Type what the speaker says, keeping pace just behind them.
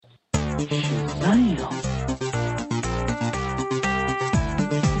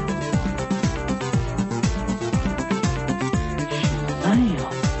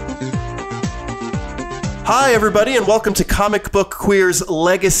Hi, everybody, and welcome to Comic Book Queer's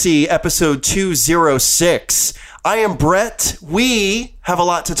Legacy, episode 206. I am Brett. We have a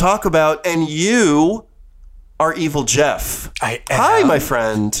lot to talk about, and you are Evil Jeff. I am. Hi, my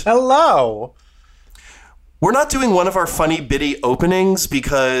friend. Hello. We're not doing one of our funny bitty openings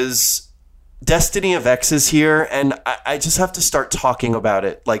because Destiny of X is here, and I just have to start talking about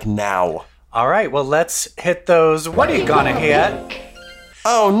it, like, now. All right, well, let's hit those. What are you gonna hit?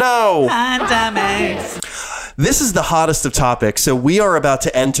 Oh, no. Pandemics. This is the hottest of topics. So we are about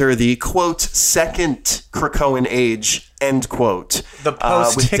to enter the, quote, second Krakoan age, end quote. The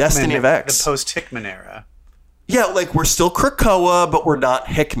post-Hickman, with Destiny of X. The post-Hickman era. Yeah, like we're still Krakoa, but we're not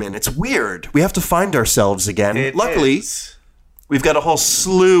Hickman. It's weird. We have to find ourselves again. Luckily, we've got a whole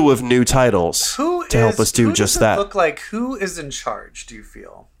slew of new titles to help us do just that. Look like who is in charge, do you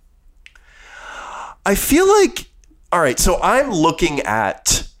feel? I feel like, all right, so I'm looking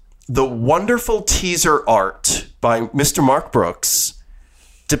at the wonderful teaser art by Mr. Mark Brooks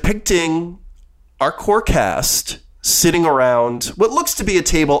depicting our core cast sitting around what looks to be a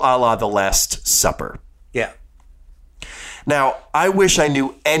table a la The Last Supper. Yeah. Now, I wish I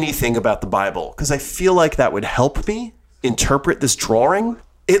knew anything about the Bible because I feel like that would help me interpret this drawing.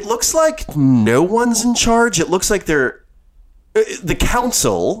 It looks like no one's in charge. It looks like the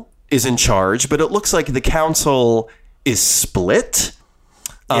council is in charge, but it looks like the council is split.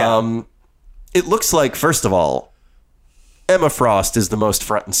 Yeah. It looks like, first of all, Emma Frost is the most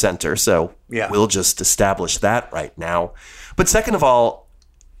front and center, so we'll just establish that right now. But second of all,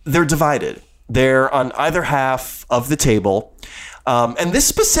 they're divided. They're on either half of the table. And this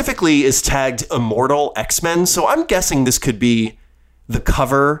specifically is tagged Immortal X-Men, so I'm guessing this could be the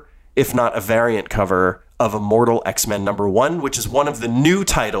cover, if not a variant cover, of Immortal X-Men #1, which is one of the new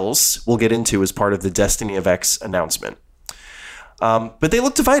titles we'll get into as part of the Destiny of X announcement. But they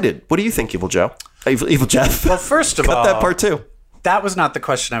look divided. What do you think, Evil Joe? Evil Jeff? Well, first of all, cut that part too. That was not the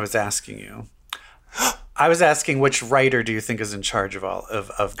question I was asking you. I was asking which writer do you think is in charge of all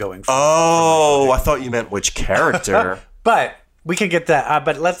of going forward? Oh, I thought you meant which character. But we can get that.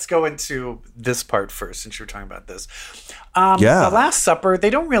 But let's go into this part first, since you were talking about this. The Last Supper.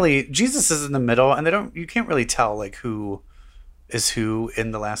 They don't really. Jesus is in the middle, and you can't really tell like who is who in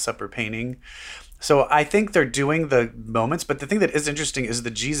the Last Supper painting. So I think they're doing the moments, but the thing that is interesting is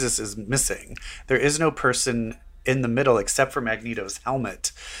that Jesus is missing. There is no person in the middle except for Magneto's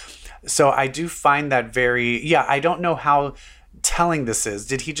helmet. So I do find that I don't know how telling this is.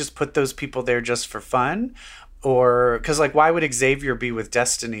 Did he just put those people there just for fun? Or, because like, why would Xavier be with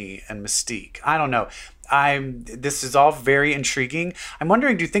Destiny and Mystique? I don't know. This is all very intriguing. I'm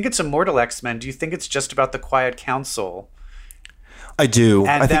wondering, do you think it's Immortal X-Men? Do you think it's just about the Quiet Council? I do.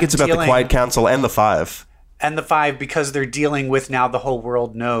 I think it's about the Quiet Council and the Five. And the Five, because they're dealing with now the whole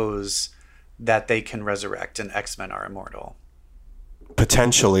world knows that they can resurrect and X-Men are immortal.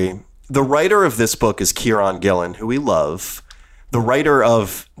 Potentially. The writer of this book is Kieron Gillen, who we love. The writer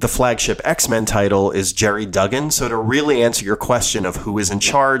of the flagship X-Men title is Jerry Duggan. So to really answer your question of who is in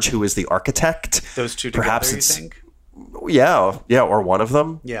charge, who is the architect, those two together, perhaps you think? Yeah, or one of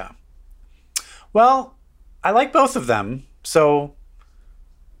them. Yeah. Well, I like both of them. So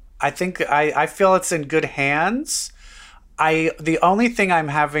I think I feel it's in good hands. The only thing I'm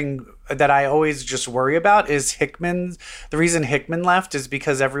having that I always just worry about is Hickman. The reason Hickman left is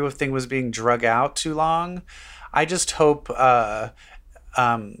because everything was being drug out too long. I just hope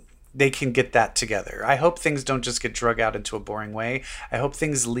they can get that together. I hope things don't just get drug out into a boring way. I hope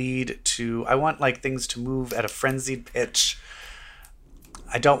things lead to. I want like things to move at a frenzied pitch.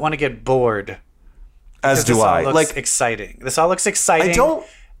 I don't want to get bored. As do I. Like exciting. This all looks exciting.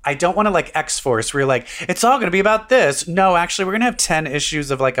 I don't want to like X-Force where you're like, it's all going to be about this. No, actually, we're going to have 10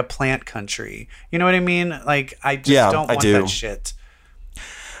 issues of like a plant country. You know what I mean? Like, I just don't want that shit.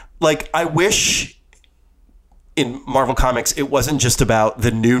 Like, I wish in Marvel Comics, it wasn't just about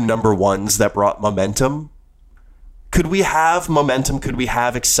the new #1s that brought momentum. Could we have momentum? Could we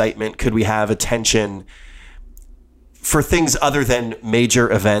have excitement? Could we have attention for things other than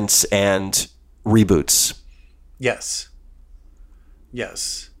major events and reboots? Yes.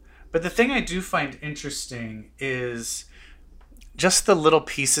 But the thing I do find interesting is just the little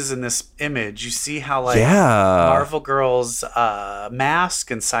pieces in this image. You see how like Marvel Girl's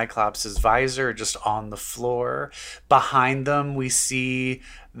mask and Cyclops' visor are just on the floor. Behind them, we see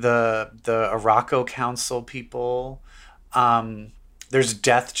the Arakko Council people. There's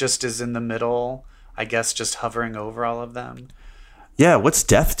Death just as in the middle, I guess, just hovering over all of them. Yeah, what's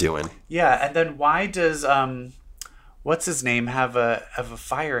Death doing? Yeah, and then why does what's his name have a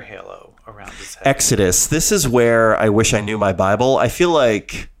fire halo around his head? Exodus. This is where I wish I knew my Bible. I feel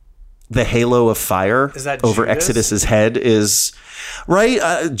like the halo of fire over Exodus's head is right.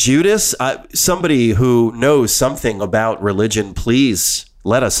 Judas, somebody who knows something about religion, please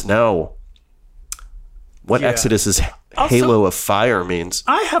let us know what Exodus's halo of fire means.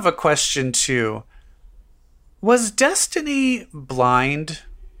 I have a question too. Was Destiny blind?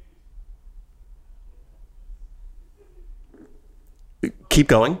 Keep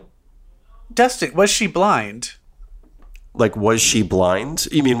going. Destiny, was she blind? Like, was she blind?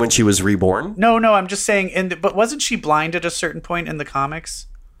 You mean when she was reborn? No, I'm just saying. But wasn't she blind at a certain point in the comics?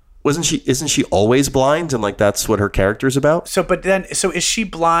 Isn't she always blind? And like that's what her character's about. So is she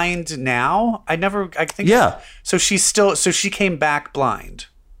blind now? I think. Yeah. So she came back blind.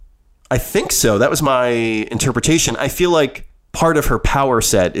 I think so. That was my interpretation. I feel like part of her power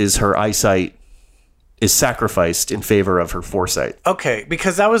set is her eyesight is sacrificed in favor of her foresight. Okay,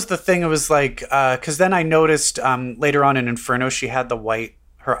 because that was the thing. It was like, because then I noticed later on in Inferno, she had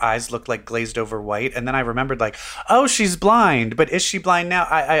her eyes looked like glazed over white. And then I remembered like, oh, she's blind. But is she blind now?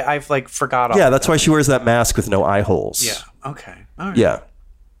 I've like forgot all Yeah, that's why she wears that mask with no eye holes. Yeah, okay. All right. Yeah.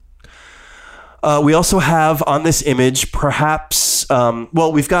 We also have on this image, perhaps,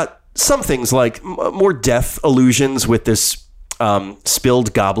 we've got some things like more death illusions with this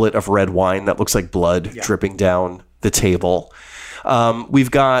spilled goblet of red wine that looks like blood dripping down the table. We've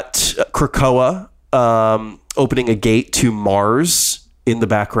got Krakoa opening a gate to Mars in the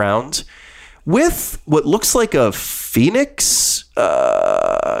background with what looks like a phoenix,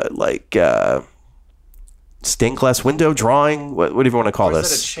 stained glass window drawing. What do you want to call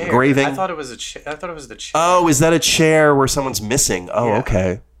this? Engraving? I thought it was the chair. Oh, is that a chair where someone's missing? Oh,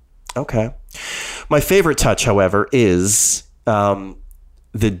 yeah. Okay. My favorite touch, however, is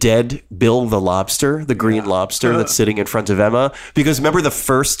the dead Bill the lobster, the green lobster that's sitting in front of Emma. Because remember the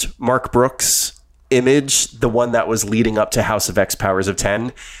first Mark Brooks image, the one that was leading up to House of X Powers of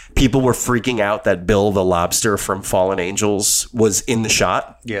 10? People were freaking out that Bill the lobster from Fallen Angels was in the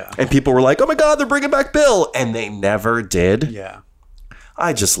shot. Yeah. And people were like, oh my God, they're bringing back Bill. And they never did. Yeah.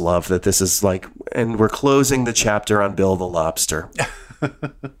 I just love that this is like, and we're closing the chapter on Bill the lobster.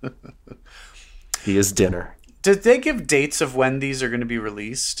 He is dinner. Did they give dates of when these are going to be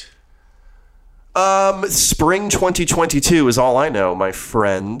released? Spring 2022 is all I know, my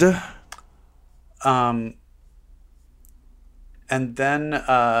friend. And then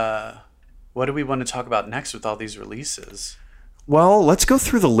what do we want to talk about next with all these releases? Well, let's go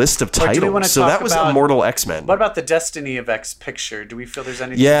through the list of titles. So that was Immortal X-Men. What about the Destiny of X picture? Do we feel there's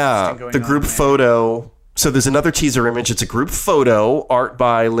anything interesting going on? Yeah, the group photo. So there's another teaser image. It's a group photo, art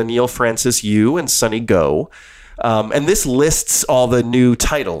by Laniel Francis Yu and Sunny Go. And this lists all the new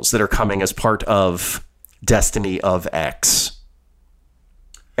titles that are coming as part of Destiny of X.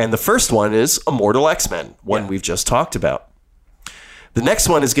 And the first one is Immortal X-Men, one we've just talked about. The next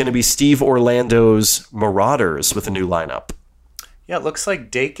one is going to be Steve Orlando's Marauders with a new lineup. Yeah, it looks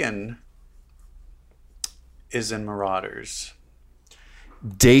like Daken is in Marauders.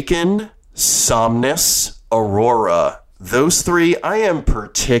 Daken, Somnus, Aurora. Those three I am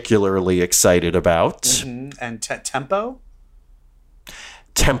particularly excited about. Mm-hmm. And Tempo?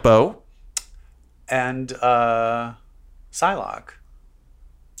 Tempo. And Psylocke.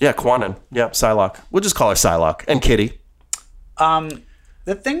 Yeah, Quanon. Yeah, Psylocke. We'll just call her Psylocke. And Kitty.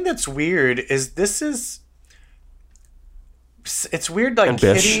 The thing that's weird is it's weird, like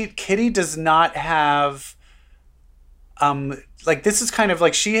Kitty does not have like, this is kind of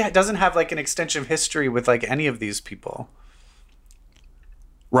like, she doesn't have like an extensive history with like any of these people.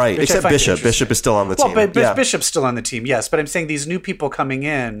 Right, except Bishop. Bishop is still on the team. Well, but Bishop's still on the team, yes. But I'm saying these new people coming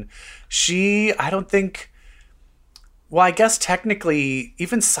in, I don't think, well, I guess technically,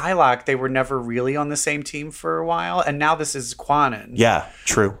 even Psylocke, they were never really on the same team for a while. And now this is Quanon. Yeah,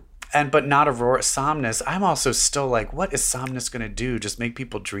 true. But not Aurora. Somnus. I'm also still like, what is Somnus going to do? Just make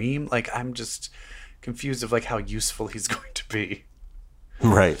people dream? Like, I'm just confused of like how useful he's going to be.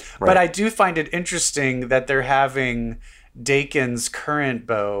 Right. But I do find it interesting that they're having Daken's current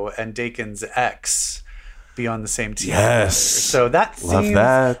bow and Daken's ex be on the same team. Yes. So that seems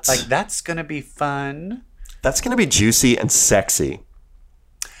like that's going to be fun. That's going to be juicy and sexy.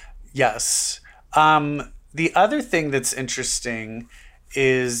 Yes. The other thing that's interesting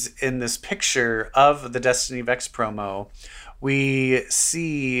is in this picture of the Destiny of X promo, we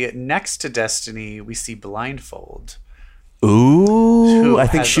see next to Destiny, we see Blindfold. Ooh, I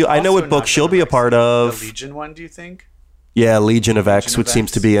think I know what book she'll be a part of. The Legion one, do you think? Yeah, Legion of X, which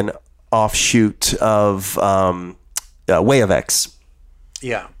seems to be an offshoot of Way of X.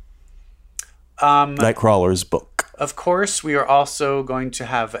 Yeah. Nightcrawler's book. Of course, we are also going to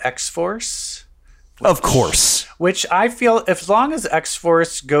have X-Force. Of course. Which I feel, as long as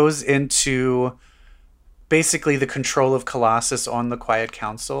X-Force goes into basically the control of Colossus on the Quiet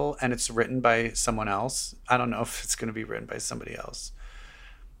Council, and it's written by someone else. I don't know if it's going to be written by somebody else.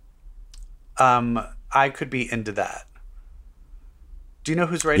 I could be into that. Do you know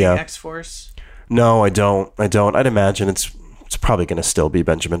who's writing X-Force? No, I don't. I'd imagine it's probably going to still be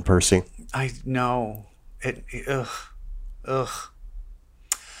Benjamin Percy. I know. Ugh.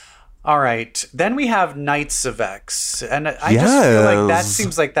 All right. Then we have Knights of X. And I just feel like that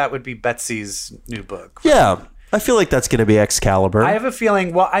seems like that would be Betsy's new book. Right? Yeah. I feel like that's going to be Excalibur. I have a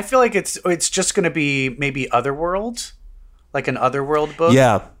feeling, I feel like it's just going to be maybe Otherworld, like an Otherworld book.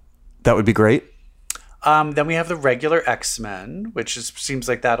 Yeah. That would be great. Then we have the regular X-Men, which seems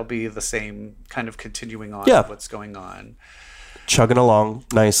like that'll be the same kind of continuing on of what's going on. Chugging along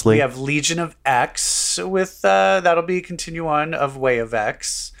nicely. We have Legion of X with that'll be a continue on of Way of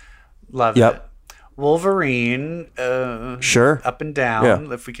X. Love it. Wolverine. Sure. Up and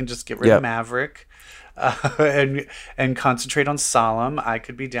down. If we can just get rid of Maverick and concentrate on Solemn, I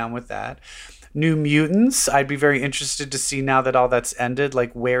could be down with that. New Mutants. I'd be very interested to see now that all that's ended.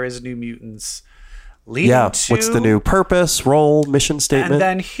 Like, where is New Mutants leading to? What's the new purpose, role, mission statement? And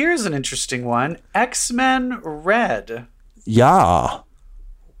then here's an interesting one. X-Men Red. Yeah.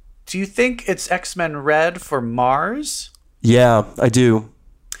 Do you think it's X-Men Red for Mars? Yeah, I do.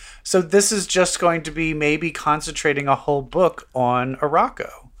 So this is just going to be maybe concentrating a whole book on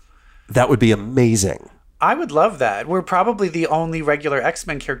Arakko. That would be amazing. I would love that. We're probably the only regular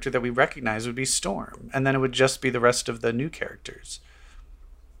X-Men character that we recognize would be Storm. And then it would just be the rest of the new characters.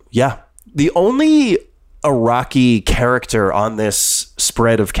 Yeah. The only Iraqi character on this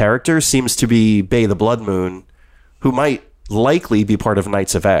spread of characters seems to be Bay the Blood Moon, who might likely be part of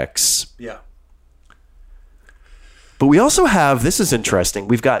Knights of X. Yeah. But we also have, this is interesting,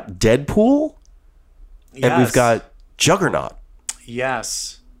 we've got Deadpool and we've got Juggernaut.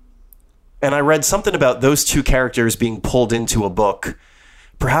 Yes. And I read something about those two characters being pulled into a book,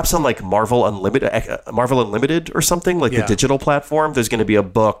 perhaps on like Marvel Unlimited or something, like the digital platform. There's going to be a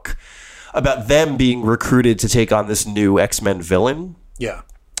book about them being recruited to take on this new X-Men villain. Yeah.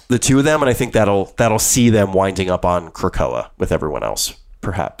 The two of them, and I think that'll see them winding up on Krakoa with everyone else,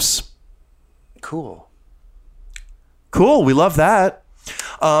 perhaps. Cool. We love that.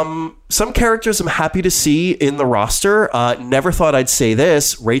 Some characters I'm happy to see in the roster. Never thought I'd say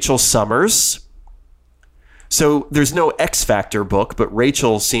this. Rachel Summers. So there's no X Factor book, but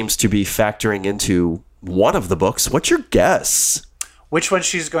Rachel seems to be factoring into one of the books. What's your guess? Which one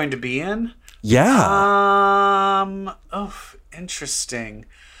she's going to be in? Yeah. Interesting.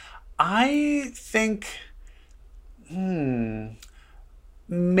 I think,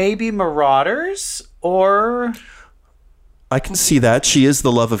 maybe Marauders, or I can see that. She is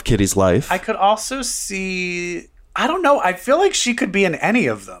the love of Kitty's life. I could also see, I don't know. I feel like she could be in any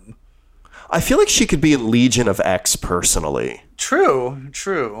of them. I feel like she could be in Legion of X personally. True.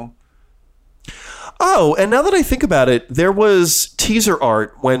 Oh, and now that I think about it, there was teaser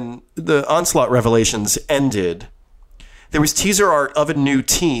art when the Onslaught Revelations ended. There was teaser art of a new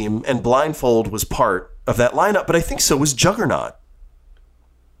team, and Blindfold was part of that lineup, but I think so was Juggernaut.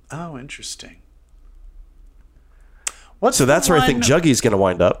 Oh, interesting. So that's where I think Juggy's going to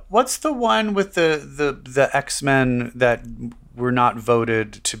wind up. What's the one with the X-Men that were not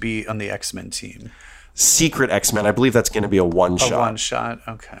voted to be on the X-Men team? Secret X-Men. I believe that's going to be a one-shot. A one-shot?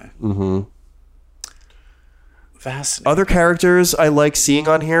 Okay. Mm-hmm. Fascinating. Other characters I like seeing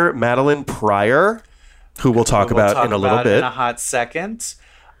on here, Madeline Pryor, who we'll talk about in a little bit. In a hot second.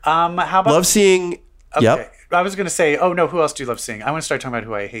 How about... Love seeing... Okay. Yep. I was going to say, who else do you love seeing? I want to start talking about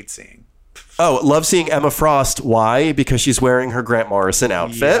who I hate seeing. Oh, love seeing Emma Frost. Why? Because she's wearing her Grant Morrison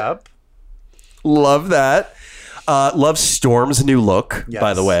outfit. Yep. Love that. Love Storm's new look,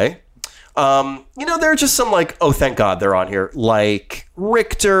 by the way. There are just some thank God they're on here. Like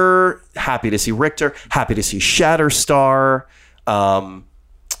Richter. Happy to see Richter. Happy to see Shatterstar. Happy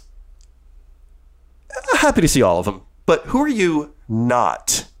to see all of them. But who are you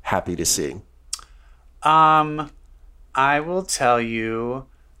not happy to see? I will tell you,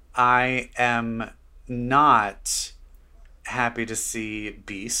 I am not happy to see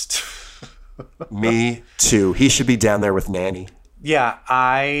Beast. Me too. He should be down there with Nanny. Yeah,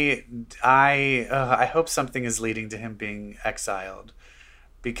 I hope something is leading to him being exiled,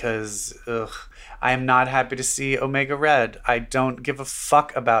 because I am not happy to see Omega Red. I don't give a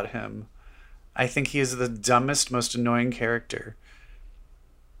fuck about him. I think he is the dumbest, most annoying character.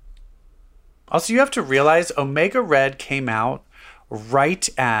 Also, you have to realize Omega Red came out right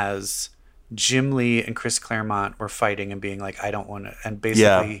as Jim Lee and Chris Claremont were fighting and being like, I don't want to. And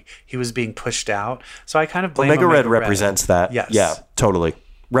basically, he was being pushed out. So I kind of blame Omega Red represents that. Yes. Yeah, totally.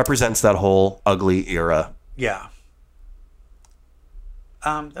 Represents that whole ugly era. Yeah.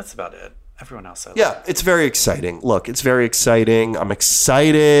 That's about it. Everyone else says. Yeah, it's very exciting. Look, it's very exciting. I'm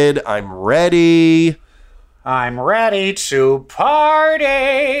excited. I'm ready. I'm ready to party.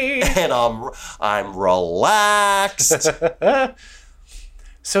 And I'm relaxed.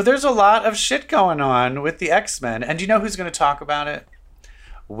 So there's a lot of shit going on with the X-Men. And do you know who's going to talk about it?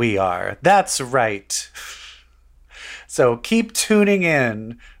 We are. That's right. So keep tuning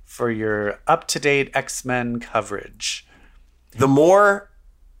in for your up-to-date X-Men coverage. The more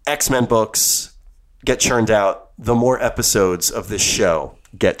X-Men books get churned out, the more episodes of this show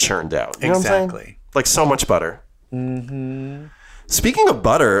get churned out. You know exactly. what I'm saying? Like so much butter. Mm-hmm. Speaking of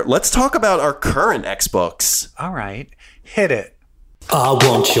butter, let's talk about our current X books. All right. Hit it. I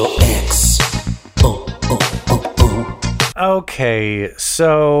want your X. Okay,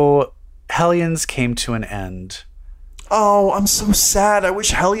 so Hellions came to an end. Oh, I'm so sad. I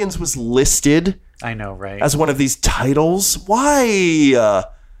wish Hellions was listed. I know, right? As one of these titles. Why?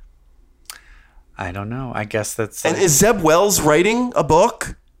 I don't know. I guess that's... And is Zeb Wells writing a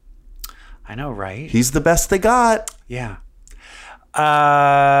book? I know, right? He's the best they got. Yeah.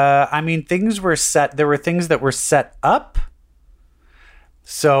 I mean, things were set... There were things that were set up.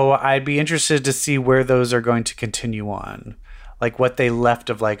 So I'd be interested to see where those are going to continue on. Like what they left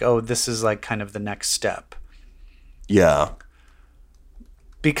of like, oh, this is like kind of the next step. Yeah.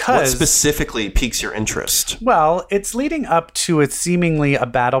 Because... What specifically piques your interest? Well, it's leading up to seemingly a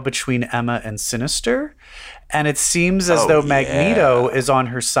battle between Emma and Sinister. And it seems as though Magneto is on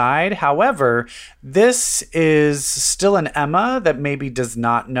her side. However, this is still an Emma that maybe does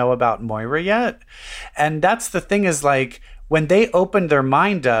not know about Moira yet. And that's the thing is like, when they open their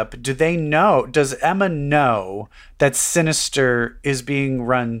mind up, does Emma know that Sinister is being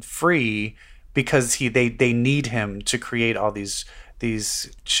run free because they need him to create all these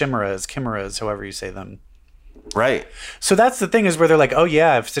chimeras, however you say them. Right. So that's the thing is where they're like, oh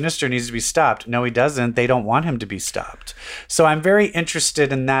yeah, if Sinister needs to be stopped. No, he doesn't. They don't want him to be stopped. So I'm very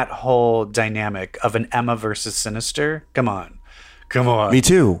interested in that whole dynamic of an Emma versus Sinister. Come on. Me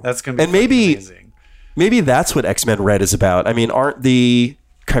too. That's going to be amazing. Maybe that's what X-Men Red is about. I mean, aren't the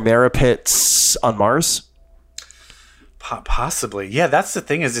Chimera pits on Mars? Possibly. Yeah, that's the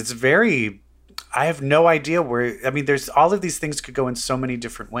thing is it's very... I have no idea where... I mean, there's all of these things could go in so many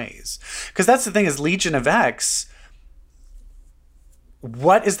different ways. Because that's the thing is Legion of X...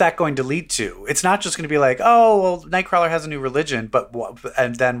 What is that going to lead to? It's not just going to be like, oh, well, Nightcrawler has a new religion, but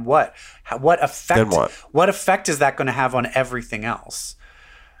and then what? What effect? Then what? What effect is that going to have on everything else?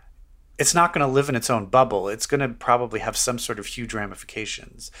 It's not going to live in its own bubble. It's going to probably have some sort of huge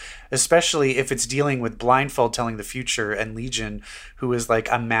ramifications, especially if it's dealing with Blindfold telling the future and Legion, who is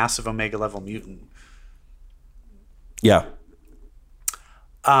like a massive Omega level mutant. Yeah.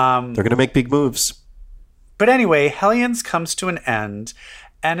 They're going to make big moves. But anyway, Hellions comes to an end,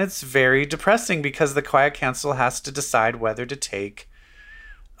 and it's very depressing because the Quiet Council has to decide whether to take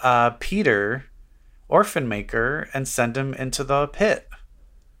Peter, Orphan Maker, and send him into the pit.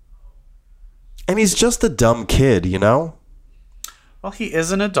 And he's just a dumb kid, you know? Well, he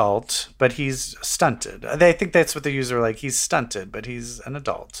is an adult, but he's stunted. I think that's what the user like. He's stunted, but he's an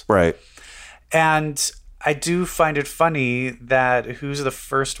adult. Right. And I do find it funny that who's the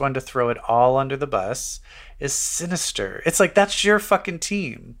first one to throw it all under the bus is Sinister. It's like, that's your fucking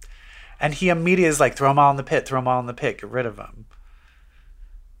team. And he immediately is like, throw them all in the pit, get rid of them.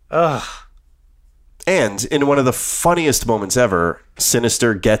 Ugh. And in one of the funniest moments ever,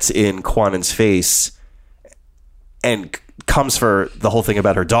 Sinister gets in Kwanan's face and comes for the whole thing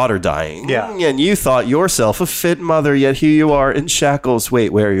about her daughter dying. Yeah. And you thought yourself a fit mother, yet here you are in shackles.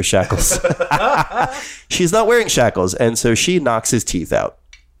 Wait, where are your shackles? She's not wearing shackles. And so she knocks his teeth out.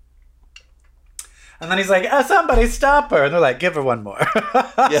 And then he's like, oh, somebody stop her. And they're like, give her one more.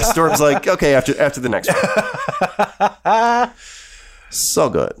 Yeah, Storm's like, okay, after the next one. So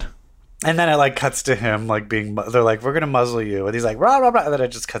good. And then it like cuts to him like being, they're like, we're going to muzzle you. And he's like, rah, rah, rah. And then it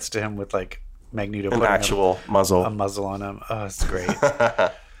just cuts to him with like Magneto an actual muzzle. A muzzle on him. Oh, it's great.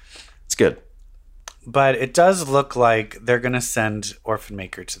 It's good. But it does look like they're going to send Orphan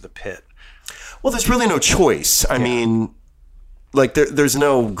Maker to the pit. Well, there's really no choice. I mean, like there's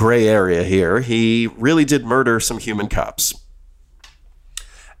no gray area here. He really did murder some human cops.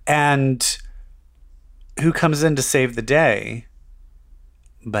 And who comes in to save the day?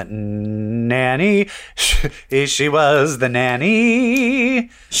 But Nanny, she was the nanny.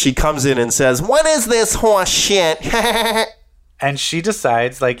 She comes in and says, "What is this horse shit?" And she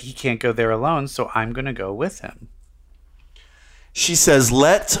decides, like, he can't go there alone, so I'm going to go with him. She says,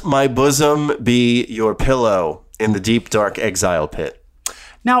 "Let my bosom be your pillow in the deep, dark exile pit."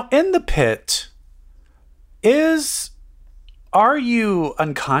 Now, in the pit, are you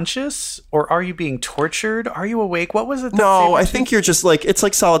unconscious or are you being tortured? Are you awake? What was it? No, I think you're just like, it's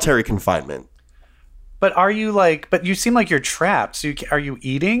like solitary confinement. But are you like, but you seem like you're trapped. So are you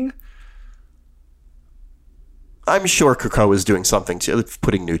eating? I'm sure Krakoa is doing something to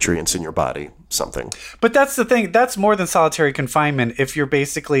putting nutrients in your body, something. But that's the thing. That's more than solitary confinement. If you're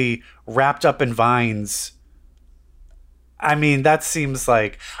basically wrapped up in vines, I mean, that seems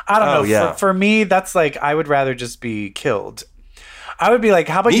like, I don't know. Yeah. For me, that's like, I would rather just be killed. I would be like,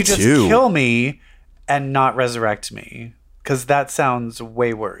 how about you just kill me and not resurrect me? Because that sounds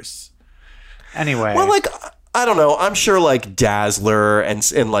way worse. Anyway. Well, like, I don't know. I'm sure like Dazzler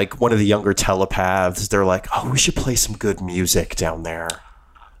and like one of the younger telepaths, they're like, oh, we should play some good music down there.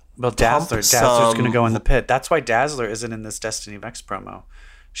 Well, Dazzler's going to go in the pit. That's why Dazzler isn't in this Destiny of X promo.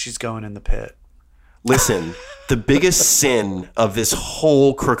 She's going in the pit. Listen, the biggest sin of this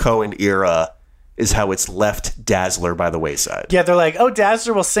whole Krakoan era is how it's left Dazzler by the wayside. Yeah, they're like, oh,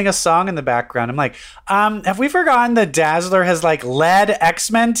 Dazzler will sing a song in the background. I'm like, have we forgotten that Dazzler has like led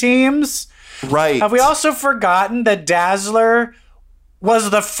X-Men teams? Right. Have we also forgotten that Dazzler was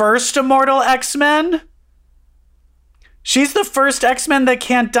the first immortal X-Men? She's the first X-Men that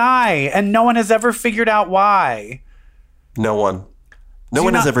can't die, and no one has ever figured out why. No one. No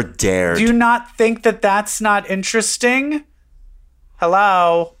one has ever dared. Do you not think that that's not interesting?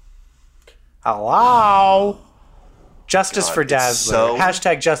 Hello? Justice for Dazzler.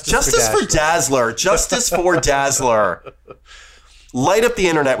 Hashtag justice for Dazzler. Justice for Dazzler. Light up the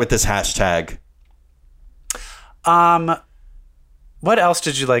internet with this hashtag. What else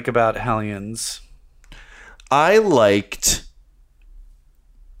did you like about Hellions? I liked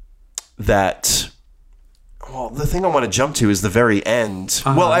that. Well, the thing I want to jump to is the very end.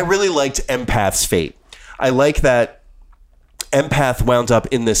 Uh-huh. Well, I really liked Empath's fate. I like that Empath wound up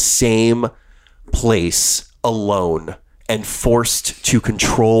in the same place alone and forced to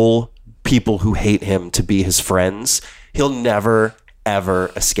control people who hate him to be his friends. He'll never,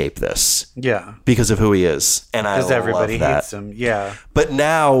 ever escape this. Yeah. Because of who he is. And I love that. Because everybody hates him. Yeah. But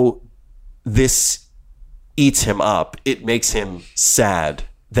now this eats him up. It makes him sad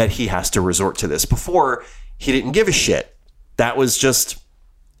that he has to resort to this. Before, he didn't give a shit. That was just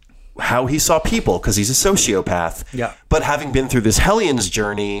how he saw people because he's a sociopath. Yeah. But having been through this Hellions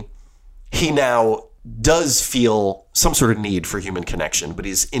journey, he now does feel some sort of need for human connection, but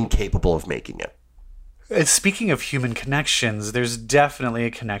he's incapable of making it. And speaking of human connections, there's definitely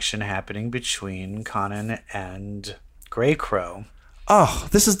a connection happening between Conan and Greycrow. Oh,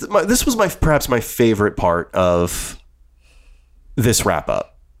 this was perhaps my favorite part of this wrap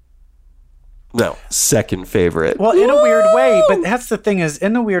up. No, second favorite. Well, in a weird way, but that's the thing is,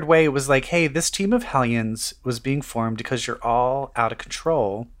 in a weird way, it was like, hey, this team of Hellions was being formed because you're all out of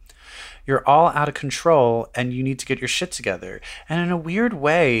control. You're all out of control, and you need to get your shit together. And in a weird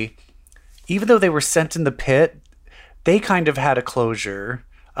way, even though they were sent in the pit, they kind of had a closure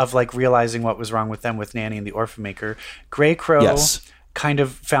of like realizing what was wrong with them with Nanny and the Orphan Maker. Greycrow kind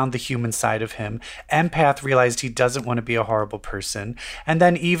of found the human side of him. Empath realized he doesn't want to be a horrible person. And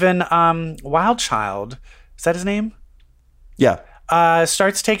then even Wildchild, is that his name? Yeah.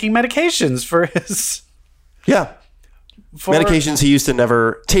 Starts taking medications for his... Yeah. Medications he used to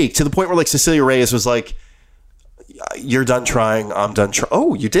never take, to the point where like Cecilia Reyes was like, you're done trying, I'm done trying.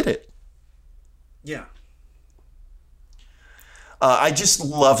 Oh, you did it. Yeah. I just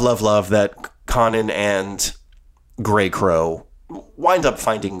love that Conan and Greycrow wind up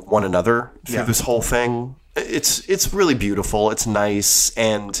finding one another through this whole thing. It's really beautiful. It's nice.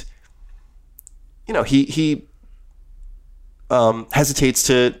 And, you know, he hesitates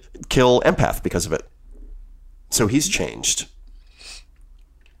to kill Empath because of it. So he's changed.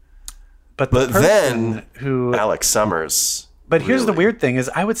 But then Alex Summers. But here's the weird thing is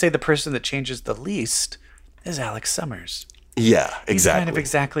I would say the person that changes the least is Alex Summers. Yeah, exactly. He's kind of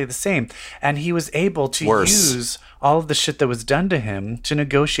exactly the same. And he was able to use all of the shit that was done to him to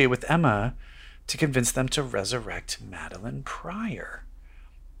negotiate with Emma to convince them to resurrect Madeline Pryor.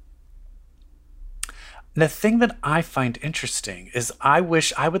 The thing that I find interesting is I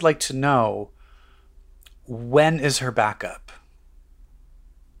would like to know, when is her backup?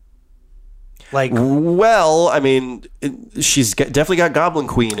 Like, well, I mean, she's definitely got Goblin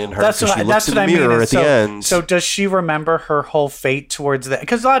Queen in her. She looks in the mirror at the end. So does she remember her whole fate towards that?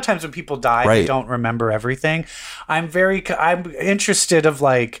 Because a lot of times when people die, they don't remember everything. I'm interested of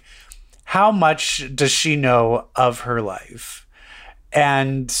like, how much does she know of her life?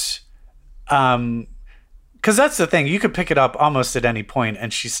 And because that's the thing, you could pick it up almost at any point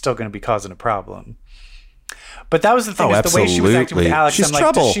and she's still going to be causing a problem. But that was the thing, is the way she was acting with Alex. I'm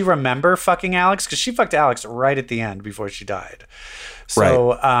like, does she remember fucking Alex? Because she fucked Alex right at the end before she died.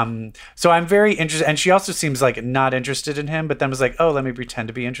 So, so I'm very interested. And she also seems like not interested in him, but then was like, oh, let me pretend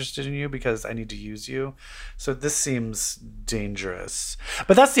to be interested in you because I need to use you. So this seems dangerous.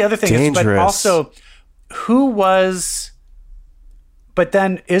 But that's the other thing. But also, who was... But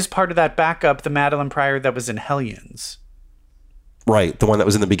then is part of that backup the Madeline Pryor that was in Hellions? Right, the one that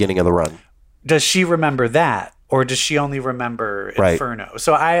was in the beginning of the run. Does she remember that? Or does she only remember Inferno?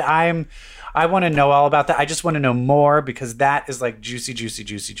 So I want to know all about that. I just want to know more because that is like juicy.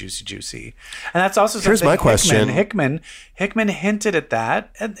 And that's also something. Here's my question. Hickman hinted at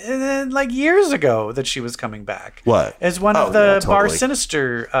that and like years ago that she was coming back. What? As one of the Bar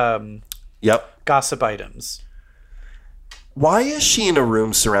Sinister gossip items. Why is she in a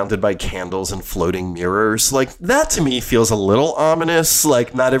room surrounded by candles and floating mirrors? Like, that to me feels a little ominous.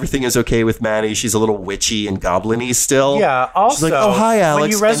 Like, not everything is okay with Maddie. She's a little witchy and goblin-y still. Yeah, also, she's like, oh, hi, Alex.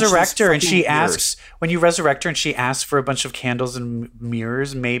 When you resurrect her and she asks, for a bunch of candles and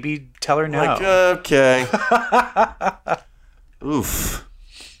mirrors, maybe tell her no. Like, okay. Oof.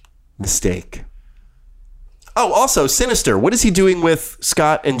 Mistake. Oh, also, Sinister. What is he doing with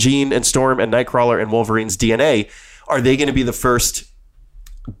Scott and Jean and Storm and Nightcrawler and Wolverine's DNA? Are they going to be the first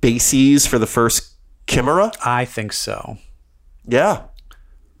bases for the first Chimera? I think so. Yeah.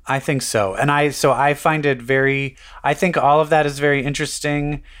 I think so. And I find it I think all of that is very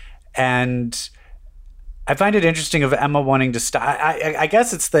interesting. And I find it interesting of Emma wanting to stop. I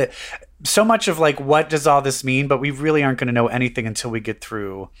guess it's so much of like, what does all this mean? But we really aren't going to know anything until we get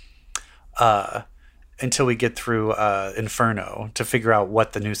through Inferno to figure out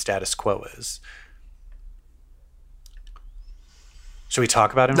what the new status quo is. Should we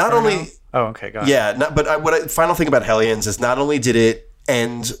talk about Inferno? Not only... Oh, okay, go ahead. Yeah, final thing about Hellions is not only did it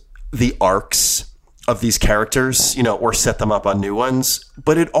end the arcs of these characters, or set them up on new ones,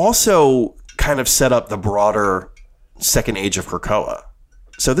 but it also kind of set up the broader second age of Krakoa.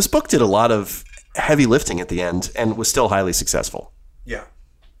 So this book did a lot of heavy lifting at the end and was still highly successful. Yeah.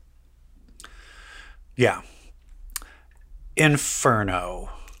 Yeah.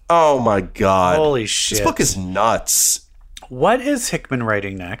 Inferno. Oh my God. Holy shit. This book is nuts. What is Hickman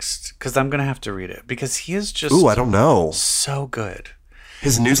writing next? Because I'm going to have to read it. Because he is just... Ooh, I don't know. So good.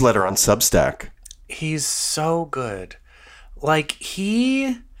 His newsletter on Substack. He's so good. Like,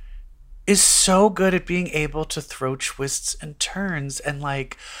 he is so good at being able to throw twists and turns and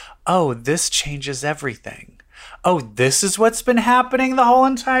like, oh, this changes everything. Oh, this is what's been happening the whole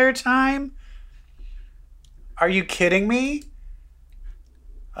entire time? Are you kidding me?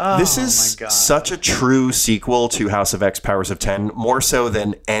 Oh, this is such a true sequel to House of X, Powers of 10, more so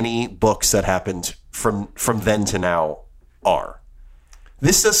than any books that happened from then to now are.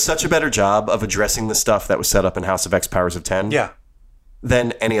 This does such a better job of addressing the stuff that was set up in House of X, Powers of 10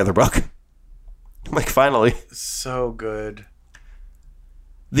 than any other book. Like, finally. So good.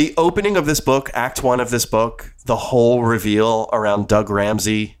 The opening of this book, Act 1 of this book, the whole reveal around Doug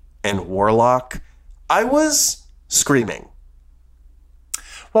Ramsey and Warlock, I was screaming.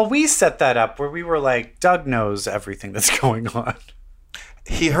 Well, we set that up where we were like, Doug knows everything that's going on.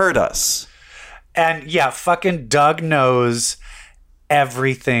 He heard us. And yeah, fucking Doug knows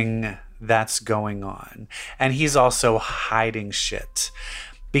everything that's going on. And he's also hiding shit.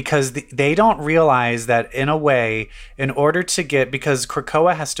 Because they don't realize that in a way, in order to get... Because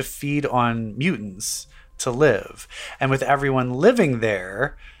Krakoa has to feed on mutants to live. And with everyone living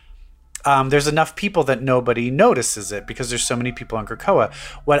there... there's enough people that nobody notices it because there's so many people on Krakoa.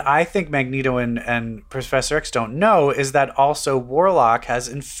 What I think Magneto and Professor X don't know is that also Warlock has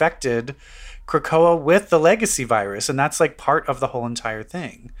infected Krakoa with the legacy virus, and that's like part of the whole entire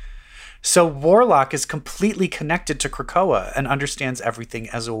thing. So Warlock is completely connected to Krakoa and understands everything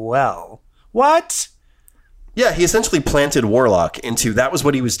as well. What? Yeah, he essentially planted Warlock into... That was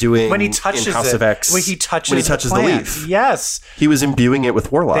what he was doing when he touches in House of X. When he touches the leaf. Yes. He was imbuing it with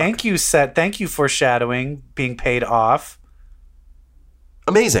Warlock. Thank you, Seth. Thank you, foreshadowing, being paid off.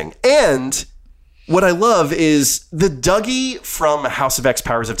 Amazing. And what I love is the Dougie from House of X,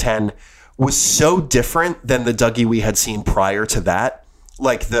 Powers of 10 was so different than the Dougie we had seen prior to that.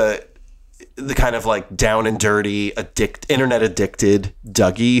 Like the kind of like down and dirty, internet addicted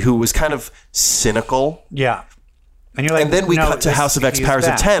Dougie who was kind of cynical. Yeah. And you're like, and then we cut to House of X, Powers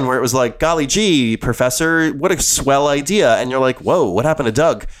of 10, where it was like, golly gee, Professor, what a swell idea. And you're like, whoa, what happened to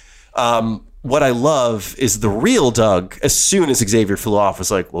Doug? What I love is the real Doug, as soon as Xavier flew off,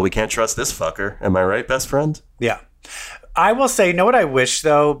 was like, well, we can't trust this fucker. Am I right, best friend? Yeah. I will say, you know what I wish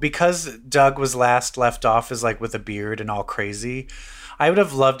though, because Doug was last left off as like with a beard and all crazy. I would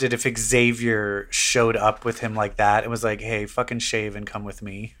have loved it if Xavier showed up with him like that and was like, "Hey, fucking shave and come with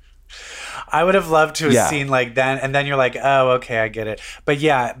me." I would have loved to have seen like then, and then you're like, "Oh, okay, I get it." But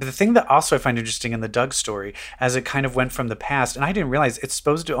yeah, but the thing that also I find interesting in the Doug story, as it kind of went from the past, and I didn't realize it's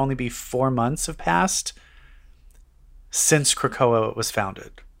supposed to only be 4 months have passed since Krakoa was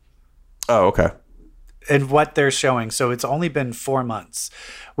founded. Oh, okay. And what they're showing, so it's only been 4 months,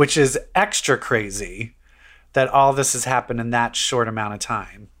 which is extra crazy that all this has happened in that short amount of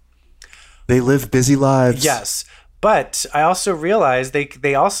time. They live busy lives. Yes. But I also realized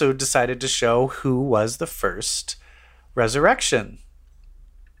they also decided to show who was the first resurrection.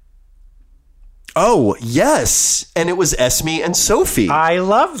 Oh, yes. And it was Esme and Sophie. I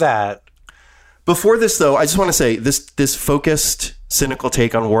love that. Before this, though, I just want to say this focused, cynical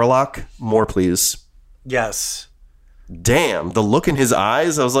take on Warlock, more please. Yes. Damn, the look in his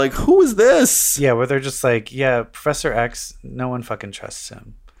eyes, I was like, who is this? Yeah, where they're just like, yeah, Professor X, no one fucking trusts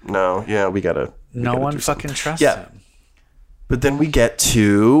him. No, yeah, we gotta fucking trusts him. But then we get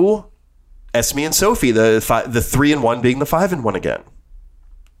to Esme and Sophie, the 3-in-1 being the 5-in-1 again.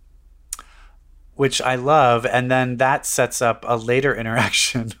 Which I love, and then that sets up a later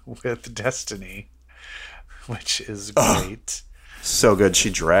interaction with Destiny, which is great. So good. She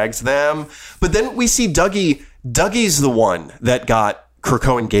drags them. But then we see Dougie. Dougie's the one that got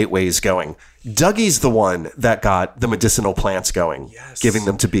Krakoan gateways going. Dougie's the one that got the medicinal plants going, giving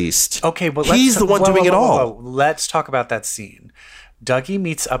them to Beast. Okay, but he's the one doing it all. Let's talk about that scene. Dougie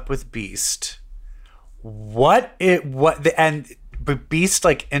meets up with Beast. And Beast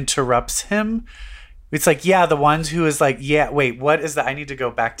like interrupts him. It's like, yeah, the ones who is like, yeah, wait, what is that? I need to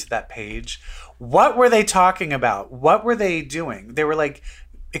go back to that page. What were they talking about? What were they doing? They were like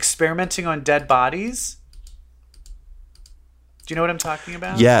experimenting on dead bodies. Do you know what I'm talking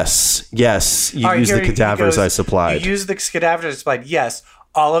about? Yes. You use the cadavers I supplied. You use the cadavers I supplied. Yes.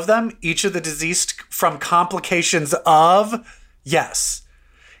 All of them. Each of the deceased from complications of. Yes.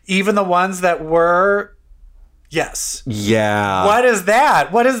 Even the ones that were. Yes. Yeah. What is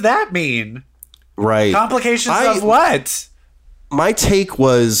that? What does that mean? Right. Complications of what? My take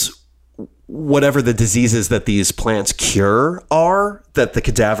was whatever the diseases that these plants cure are, that the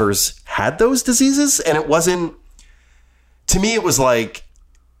cadavers had those diseases. And it wasn't. To me, it was like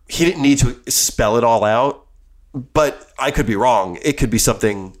he didn't need to spell it all out, but I could be wrong. It could be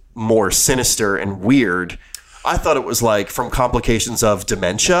something more sinister and weird. I thought it was like from complications of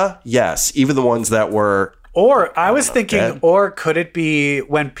dementia. Yes, even the ones that were. Or I was thinking, dead. Or could it be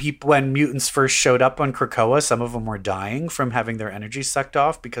when mutants first showed up on Krakoa, some of them were dying from having their energy sucked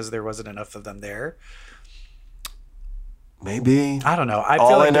off because there wasn't enough of them there? Maybe. I don't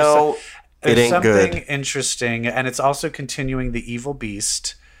know. It ain't something good. Interesting, and it's also continuing the Evil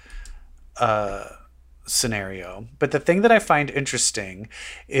Beast scenario. But the thing that I find interesting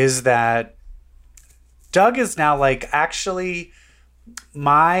is that Doug is now like, actually,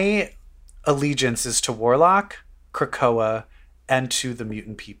 my allegiance is to Warlock, Krakoa, and to the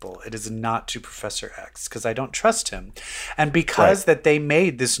mutant people. It is not to Professor X, because I don't trust him. And because that they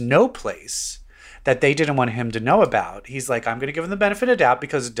made this no place that they didn't want him to know about. He's like, I'm going to give him the benefit of doubt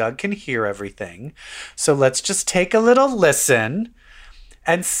because Doug can hear everything. So let's just take a little listen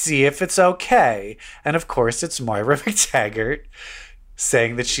and see if it's okay. And of course, it's Moira McTaggart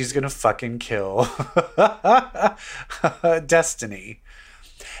saying that she's going to fucking kill Destiny.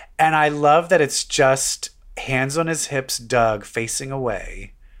 And I love that it's just hands on his hips, Doug facing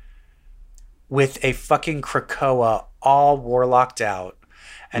away with a fucking Krakoa all warlocked out.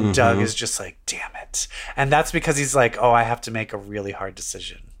 And Doug is just like, damn it. And that's because he's like, oh, I have to make a really hard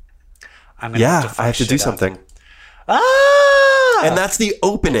decision. I'm gonna I have to do something. Ah! And that's the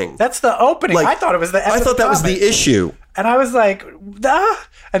opening. That's the opening. Like, I thought it was the end I thought that was the issue. And I was like, ah!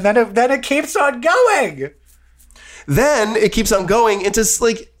 And then it keeps on going. Then it keeps on going into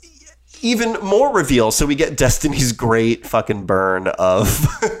like even more reveal. So we get Destiny's great fucking burn of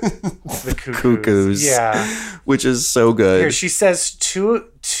the cuckoos. Yeah. Which is so good. Here she says,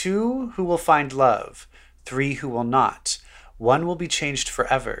 two who will find love, 3 who will not. 1 will be changed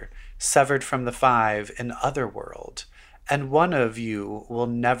forever, severed from the 5 in other world, and 1 of you will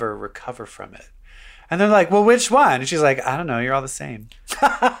never recover from it. And they're like, well, which one? And she's like, I don't know. You're all the same.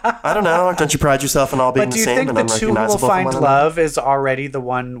 I don't know. Don't you pride yourself on all being the same? But do you think the 2 who will find love is already the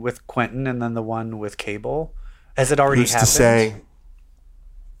one with Quentin and then the one with Cable? Has it already happened? Who's to say?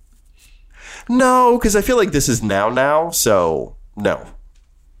 No, because I feel like this is now, so no.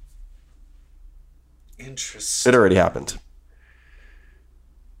 Interesting. It already happened.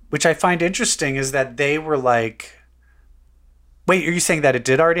 Which I find interesting is that they were like, Wait, are you saying that it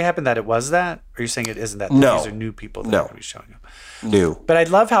did already happen? That it was that? Or are you saying it isn't that? No. These are new people that are going to be showing up. New. But I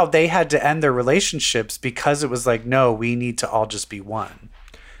love how they had to end their relationships because it was like, no, we need to all just be one.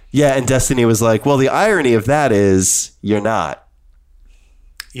 Yeah, and Destiny was like, well, the irony of that is you're not.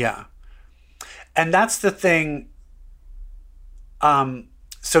 Yeah. And that's the thing.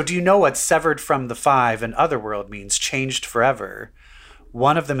 So do you know what severed from the 5 in Otherworld means? Changed forever.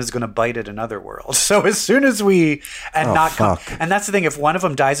 One of them is going to bite at another world. So as soon as we and and that's the thing. If one of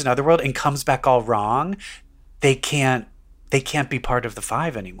them dies in Otherworld and comes back all wrong, they can't be part of the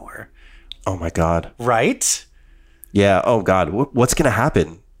 5 anymore. Oh my God! Right? Yeah. Oh God. What's going to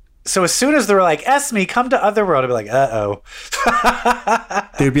happen? So as soon as they were like, Esme, come to Otherworld, I'd be like, uh-oh.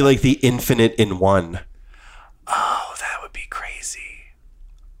 They'd be like the infinite in one. Oh, that would be crazy.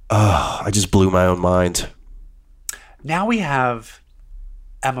 Oh, I just blew my own mind. Now we have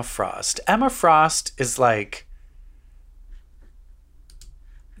Emma Frost. Emma Frost is like,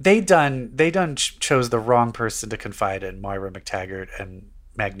 they chose the wrong person to confide in, Moira McTaggart and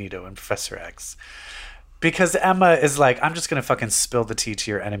Magneto and Professor X. Because Emma is like, I'm just going to fucking spill the tea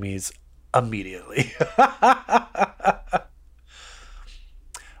to your enemies immediately.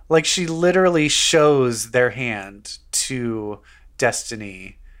 Like, she literally shows their hand to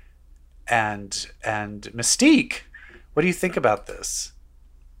Destiny and Mystique. What do you think about this?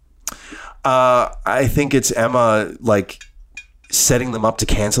 I think it's Emma, like, setting them up to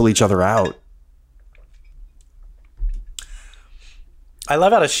cancel each other out. I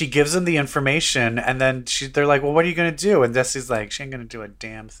love how she gives them the information, and then they're like, well, what are you going to do? And Destiny's like, she ain't going to do a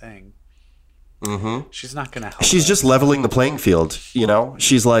damn thing. Mm-hmm. She's not going to help. She's just leveling the playing field, you know?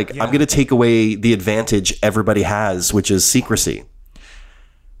 She's like, I'm going to take away the advantage everybody has, which is secrecy.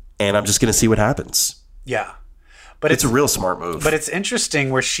 And I'm just going to see what happens. Yeah. But it's a real smart move. But it's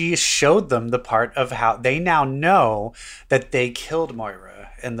interesting where she showed them the part of how they now know that they killed Moira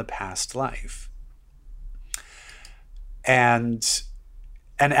in the past life. And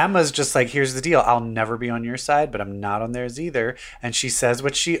Emma's just like, here's the deal. I'll never be on your side, but I'm not on theirs either. And she says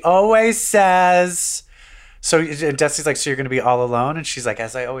what she always says. So Destiny's like, so you're going to be all alone? And she's like,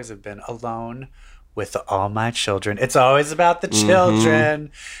 as I always have been, alone with all my children. It's always about the children.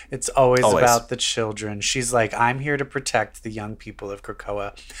 Mm-hmm. It's always about the children. She's like, I'm here to protect the young people of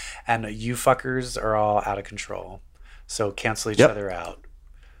Krakoa. And you fuckers are all out of control. So cancel each other out.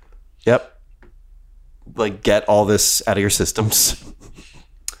 Yep. Like, get all this out of your systems.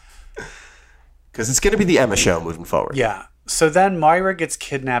 Because it's going to be the Emma show moving forward. Yeah. So then Moira gets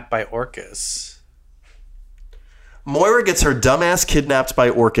kidnapped by Orcus. Moira gets her dumbass kidnapped by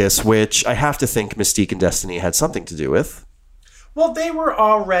Orcus, which I have to think Mystique and Destiny had something to do with. Well, they were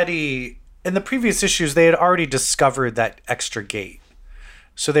already, in the previous issues, they had already discovered that extra gate.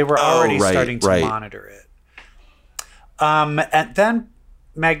 So they were already starting to monitor it. And then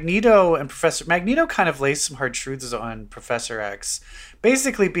Magneto kind of lays some hard truths on Professor X,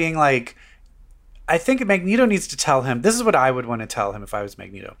 basically being like, I think Magneto needs to tell him, this is what I would want to tell him if I was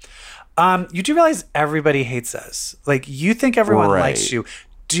Magneto. You do realize everybody hates us. Like, you think everyone likes you.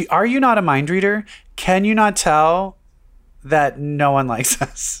 Are you not a mind reader? Can you not tell that no one likes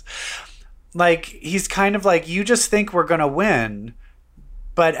us? Like, he's kind of like, you just think we're going to win,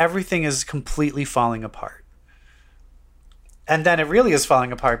 but everything is completely falling apart. And then it really is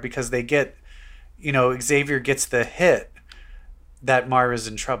falling apart because they get, Xavier gets the hit that Mara's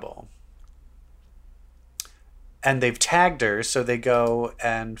in trouble. And they've tagged her, so they go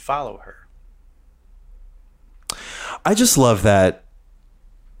and follow her. I just love that.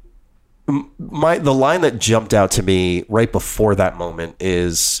 The line that jumped out to me right before that moment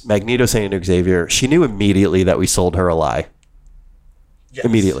is Magneto saying to Xavier, she knew immediately that we sold her a lie. Yes.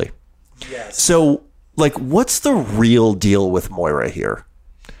 Immediately. Yes. So, like, what's the real deal with Moira here?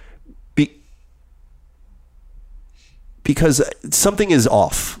 Because something is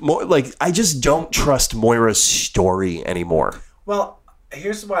off. Like, I just don't trust Moira's story anymore. Well,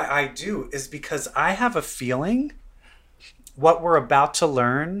 here's why I do, is because I have a feeling what we're about to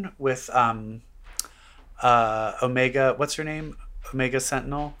learn with Omega, what's her name? Omega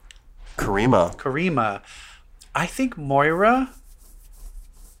Sentinel? Karima. I think Moira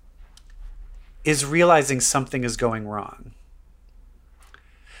is realizing something is going wrong.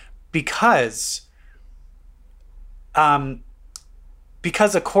 Because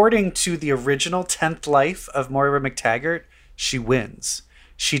according to the original 10th life of Moira McTaggart, she wins.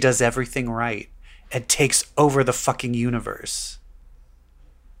 She does everything right and takes over the fucking universe.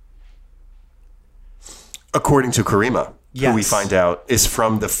 According to Karima, who we find out is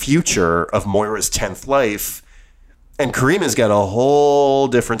from the future of Moira's 10th life. And Karima's got a whole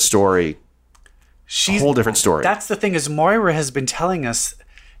different story a whole different story. That's the thing is Moira has been telling us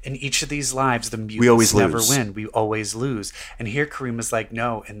in each of these lives, the mutants never win. We always lose. And here Karima's like,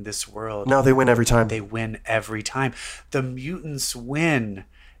 no, in this world. No, they win every time. They win every time. The mutants win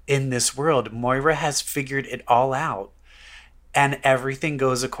in this world. Moira has figured it all out. And everything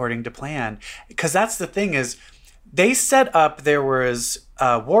goes according to plan. Because that's the thing is, they set up, there was,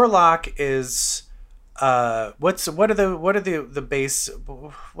 Warlock is, what's those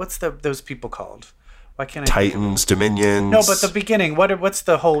people called? Why can't I Titans, Dominions. No, but the beginning. What's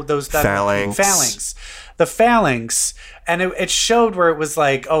the whole Phalanx. The Phalanx, and it showed where it was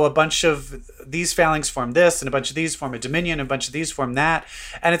like, oh, a bunch of these Phalanx form this, and a bunch of these form a Dominion, and a bunch of these form that,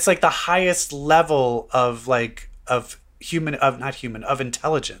 and it's like the highest level of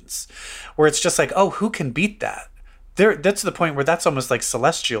intelligence, where it's just like, oh, who can beat that? That's the point where that's almost like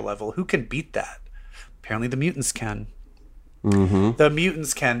celestial level. Who can beat that? Apparently, the mutants can. Mm-hmm. The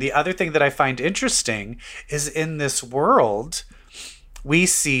mutants can. The other thing that I find interesting is in this world, we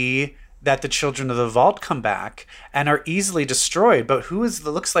see that the children of the Vault come back and are easily destroyed. But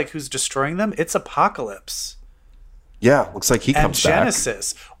looks like who's destroying them? It's Apocalypse. Yeah, looks like he comes back.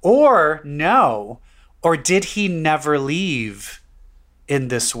 Genesis. Or no. Or did he never leave in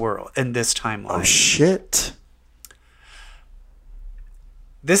this world, in this timeline? Oh, shit.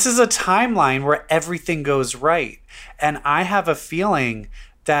 This is a timeline where everything goes right. And I have a feeling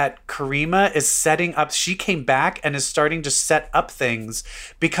that Karima is setting up, she came back and is starting to set up things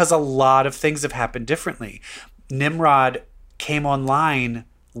because a lot of things have happened differently. Nimrod came online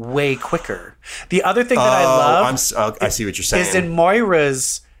way quicker. The other thing that I love I see what you're saying. is in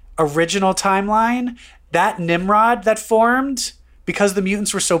Moira's original timeline, that Nimrod that formed, because the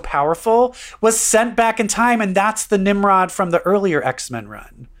mutants were so powerful, was sent back in time, and that's the Nimrod from the earlier X-Men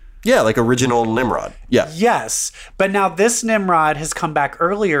run. Yeah, like original Nimrod. Yeah. Yes, but now this Nimrod has come back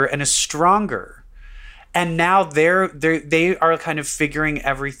earlier and is stronger. And now they are kind of figuring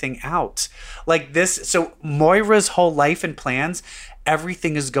everything out. Like this, so Moira's whole life and plans,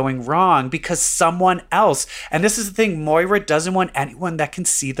 everything is going wrong because someone else, and this is the thing, Moira doesn't want anyone that can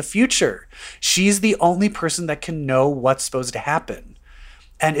see the future. She's the only person that can know what's supposed to happen.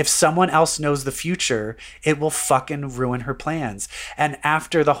 And if someone else knows the future, it will fucking ruin her plans. And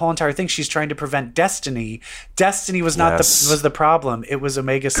after the whole entire thing, she's trying to prevent Destiny. Destiny was not was the problem. It was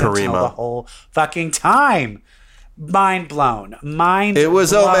Omega Sentinel the whole fucking time. Mind blown. It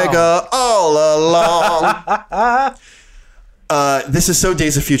was Omega all along. This is so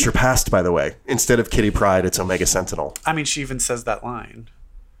Days of Future Past, by the way. Instead of Kitty Pryde, it's Omega Sentinel. I mean, she even says that line.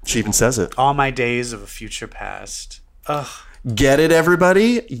 She even says it. All my days of a future past. Ugh. Get it,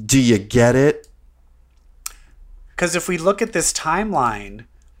 everybody? Do you get it? Because if we look at this timeline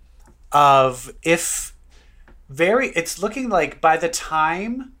of it's looking like by the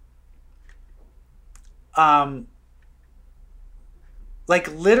time,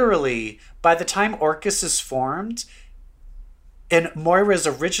 like literally by the time Orcus is formed, in Moira's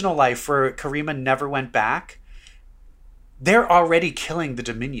original life where Karima never went back, they're already killing the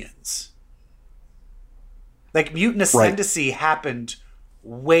Dominions. Like mutant ascendancy happened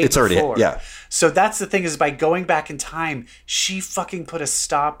way before. Already, yeah. So that's the thing is by going back in time, she fucking put a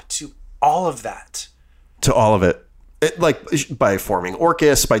stop to all of that. To all of it. Like by forming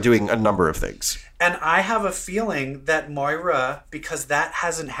Orcus, by doing a number of things. And I have a feeling that Moira, because that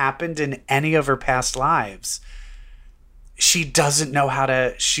hasn't happened in any of her past lives, she doesn't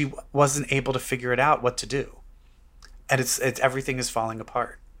know she wasn't able to figure it out what to do. And it's everything is falling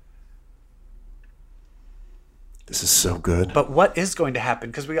apart. This is so good. But what is going to happen?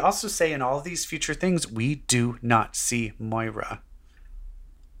 Because we also say in all of these future things, we do not see Moira.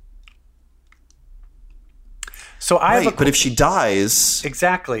 So but if she dies...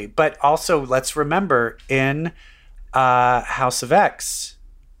 Exactly. But also, let's remember, in House of X,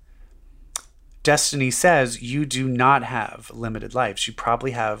 Destiny says you do not have limited lives. You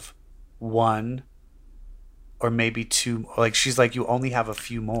probably have one or maybe two. Like she's like, you only have a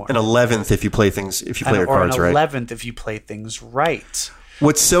few more. An 11th if you play your cards right. Or an 11th if you play things right.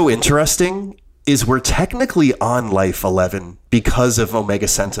 What's so interesting is we're technically on life 11 because of Omega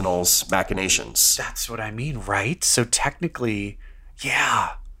Sentinel's machinations. That's what I mean, right? So technically,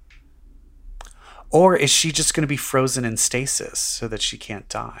 yeah. Or is she just going to be frozen in stasis so that she can't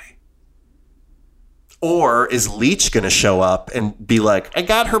die? Or is Leech going to show up and be like, I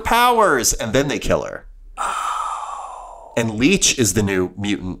got her powers, and then they kill her? Oh. And Leech is the new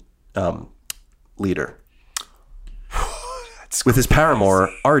mutant leader. With his paramour,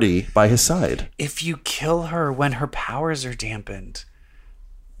 Artie, by his side. If you kill her when her powers are dampened,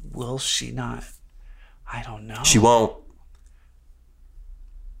 will she not? I don't know. She won't.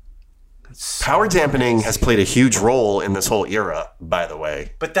 Power dampening has played a huge role in this whole era, by the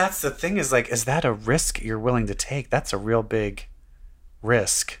way. But that's the thing is like, is that a risk you're willing to take? That's a real big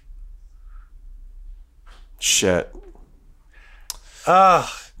risk. Shit.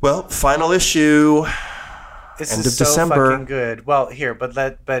 Well, final issue. This end is of so December. Fucking good. Well, here,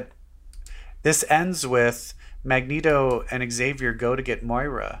 but this ends with Magneto and Xavier go to get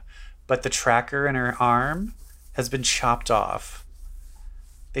Moira, but the tracker in her arm has been chopped off.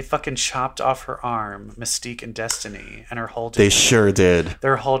 They fucking chopped off her arm, Mystique and Destiny, and are holding They her. sure did.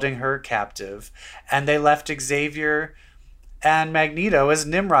 They're holding her captive. And they left Xavier and Magneto as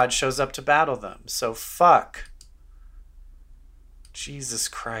Nimrod shows up to battle them. So fuck. Jesus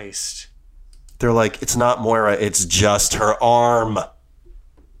Christ. They're like, it's not Moira, it's just her arm.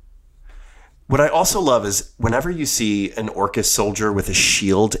 What I also love is whenever you see an Orchis soldier with a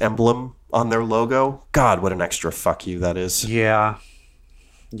shield emblem on their logo, God, what an extra fuck you that is. Yeah.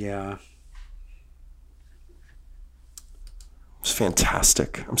 Yeah. It's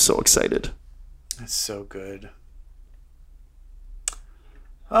fantastic. I'm so excited. That's so good.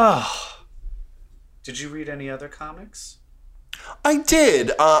 Oh. Did you read any other comics? I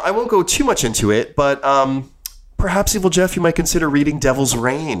did. I won't go too much into it, but perhaps, Evil Jeff, you might consider reading Devil's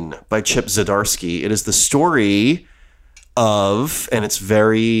Reign by Chip Zdarsky. It is the story of, and it's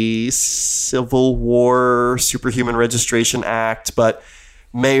very Civil War, Superhuman Registration Act, but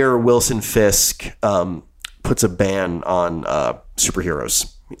Mayor Wilson Fisk puts a ban on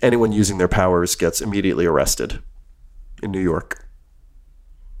superheroes. Anyone using their powers gets immediately arrested in New York.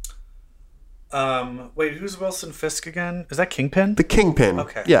 Wait, who's Wilson Fisk again? Is that Kingpin? The Kingpin.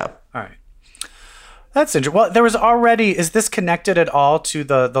 Okay. Yeah. All right. That's interesting. Well, there was already... Is this connected at all to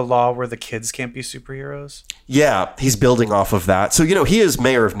the law where the kids can't be superheroes? Yeah, he's building off of that. So, he is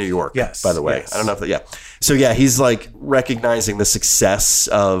mayor of New York, yes, by the way. Yes. I don't know if that... Yeah. So, yeah, he's like recognizing the success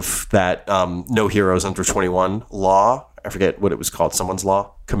of that no heroes under 21 law. I forget what it was called. Someone's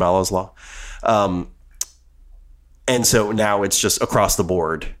law. Kamala's law. And so now it's just across the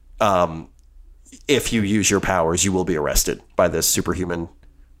board. If you use your powers, you will be arrested by this superhuman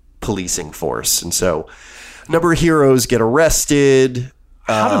policing force. And so a number of heroes get arrested.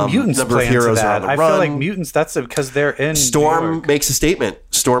 How do mutants play into that? I feel like mutants, that's because they're in Storm makes a statement.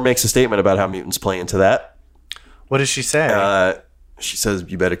 Storm makes a statement about how mutants play into that. What does she say? She says,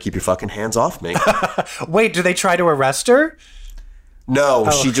 you better keep your fucking hands off me. Wait, do they try to arrest her? No,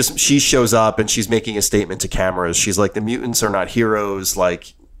 she shows up and she's making a statement to cameras. She's like, the mutants are not heroes.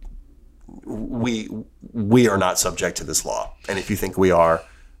 Like, we are not subject to this law. And if you think we are,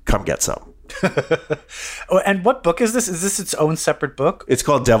 come get some. And what book is this? Is this its own separate book? It's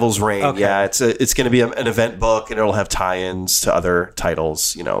called Devil's Reign. Okay. Yeah, it's going to be an event book, and it'll have tie-ins to other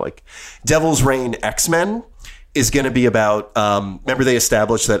titles. Like Devil's Reign X-Men is going to be about. Remember, they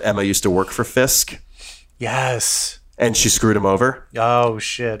established that Emma used to work for Fisk. Yes. And she screwed him over. Oh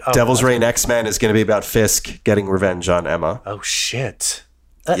shit! Devil's Reign X-Men is going to be about Fisk getting revenge on Emma. Oh shit!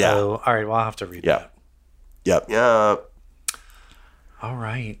 Yeah. All right. Well, I'll have to read that. Yep. All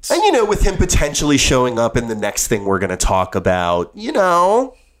right. And, with him potentially showing up in the next thing we're going to talk about,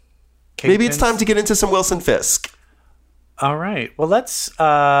 maybe it's time to get into some Wilson Fisk. All right. Well, let's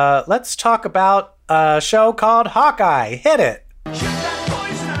talk about a show called Hawkeye. Hit it.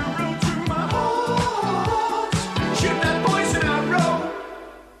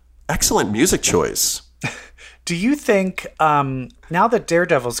 Excellent music choice. Do you think now that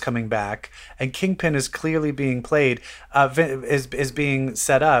Daredevil's coming back and Kingpin is clearly being played, is being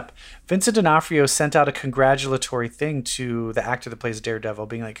set up, Vincent D'Onofrio sent out a congratulatory thing to the actor that plays Daredevil,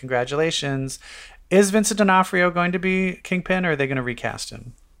 being like, "Congratulations." Is Vincent D'Onofrio going to be Kingpin, or are they going to recast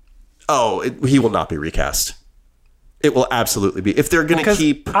him? Oh, he will not be recast. It will absolutely be. If they're going to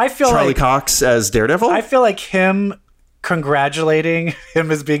keep Charlie Cox as Daredevil, I feel like him congratulating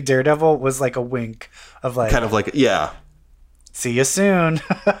him as being Daredevil was like a wink of like, kind of like, yeah, see you soon.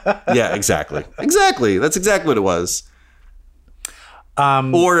 Yeah, exactly. That's exactly what it was.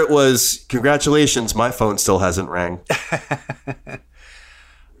 Or it was, congratulations, my phone still hasn't rang.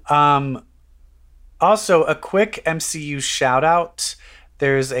 Also, a quick MCU shout out.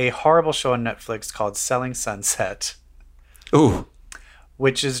 There's a horrible show on Netflix called Selling Sunset. Ooh.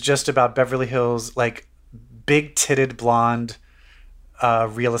 Which is just about Beverly Hills, like big-titted blonde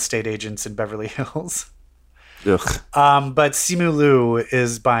real estate agents in Beverly Hills. Ugh. But Simu Liu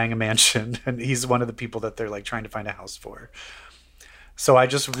is buying a mansion, and he's one of the people that they're like trying to find a house for. So I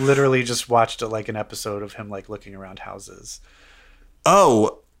just literally just watched like an episode of him like looking around houses.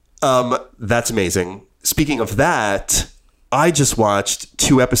 Oh, that's amazing. Speaking of that, I just watched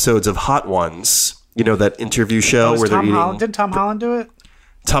 2 episodes of Hot Ones. That interview show where they're eating. Did Tom Holland do it?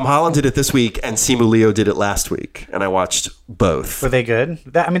 Tom Holland did it this week, and Simu Liu did it last week, and I watched both. Were they good?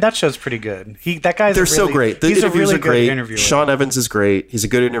 That show's pretty good. They're so great. The interviews really are great. Interviewer. Sean Evans is great. He's a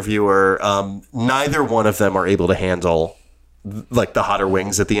good interviewer. Neither one of them are able to handle like the hotter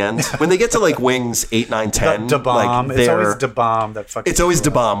wings at the end. When they get to like wings 8, 9, 10, Da Bomb. It's always Da Bomb that fucking. It's always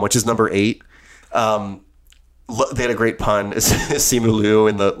Da Bomb, which is number 8. They had a great pun. Simu Liu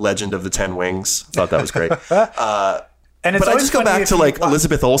in the Legend of the 10 Wings. Thought that was great. And it's but I just go back to like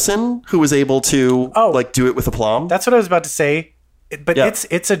Elizabeth Olsen, who was able to like do it with aplomb. That's what I was about to say. But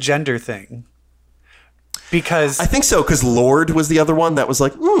it's a gender thing. Because I think so, because Lorde was the other one that was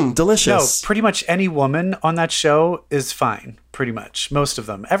like, delicious. No, pretty much any woman on that show is fine. Pretty much. Most of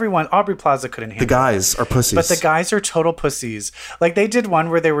them. Everyone. Aubrey Plaza couldn't handle it. The guys are pussies. But the guys are total pussies. Like they did one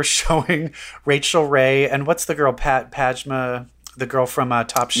where they were showing Rachel Ray and what's the girl, Pajma, the girl from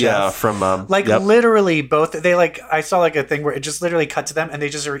Top Chef. Yeah, from literally both. They I saw like a thing where it just literally cut to them and they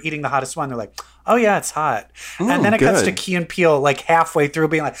just are eating the hottest one. They're like, oh yeah, it's hot. And then it cuts to Key and Peele like halfway through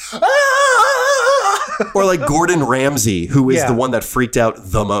being like, or like Gordon Ramsay, who is the one that freaked out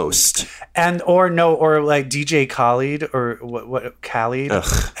the most. Or like DJ Khaled or what Khaled,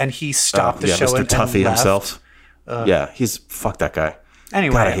 and he stopped the show Mr. and Tuffy left. himself. He's fuck that guy.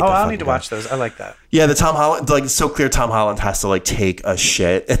 Anyway, I'll need to watch those. I like that. Yeah, the Tom Holland, like it's so clear Tom Holland has to like take a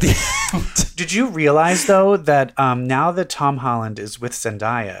shit at the end. Did you realize though that now that Tom Holland is with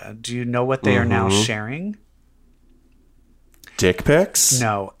Zendaya, do you know what they are now sharing? Dick pics?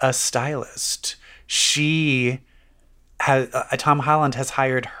 No, a stylist. Tom Holland has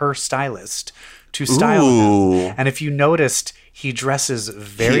hired her stylist to style him. And if you noticed, he dresses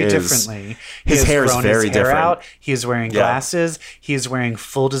very differently. His hair is very different. He is wearing glasses. He is wearing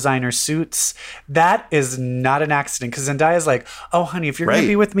full designer suits. That is not an accident because Zendaya is like, oh, honey, if you're going to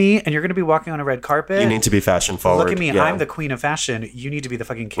be with me and you're going to be walking on a red carpet, you need to be fashion forward. Look at me. I'm the queen of fashion. You need to be the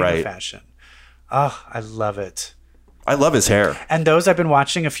fucking king of fashion. Oh, I love it. I love his hair. And those, I've been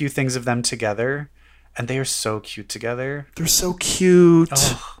watching a few things of them together. And they are so cute together. They're so cute.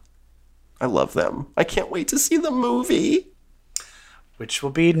 Oh. I love them. I can't wait to see the movie. Which will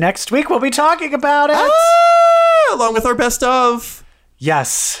be next week. We'll be talking about it. Along with our best of.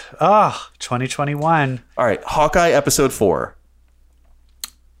 Yes. 2021. All right. Hawkeye episode 4.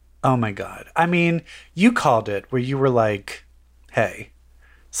 Oh my God. I mean, you called it where you were like, hey,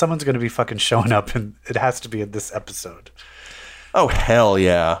 someone's going to be fucking showing up and it has to be in this episode. Oh, hell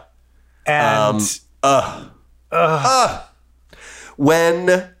yeah. And...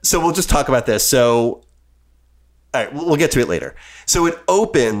 so we'll just talk about this. So, all right, we'll get to it later. So it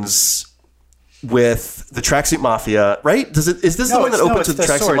opens with the Tracksuit Mafia, right? Is this the one that opens with the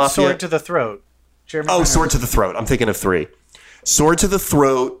Tracksuit Mafia? Sword to the throat. Sword to the throat. I'm thinking of 3. Sword to the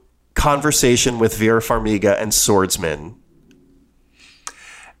throat, conversation with Vera Farmiga and Swordsman.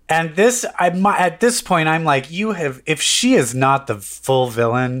 And this, at this point, I'm like, if she is not the full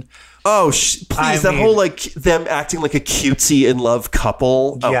villain. Oh, please! Whole like them acting like a cutesy in love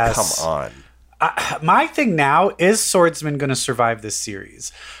couple. Oh, yes. Come on. My thing now is Swordsman going to survive this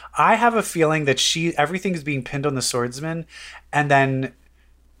series. I have a feeling that everything is being pinned on the Swordsman, and then,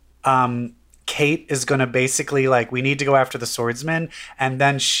 Kate is going to basically like, we need to go after the Swordsman, and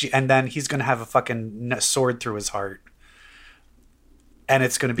then he's going to have a fucking sword through his heart, and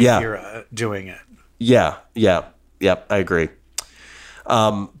it's going to be Vera doing it. Yeah. I agree.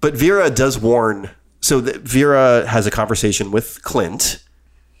 But Vera does warn. So Vera has a conversation with Clint,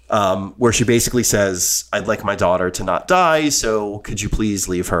 where she basically says, I'd like my daughter to not die. So could you please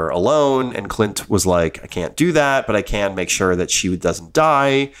leave her alone? And Clint was like, I can't do that, but I can make sure that she doesn't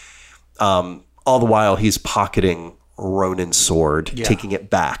die. All the while he's pocketing Ronin's sword, taking it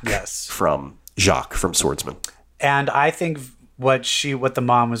back from Jacques, from Swordsman. And I think what the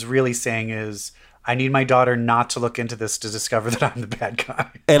mom was really saying is, I need my daughter not to look into this to discover that I'm the bad guy.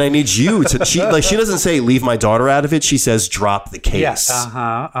 And I need you to... She doesn't say, leave my daughter out of it. She says, drop the case.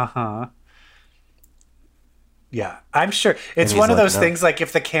 Yeah, Yeah, I'm sure. It's one of those things, like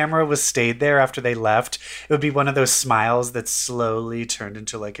if the camera was stayed there after they left, it would be one of those smiles that slowly turned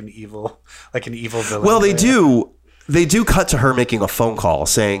into like an evil villain. Well, they do cut to her making a phone call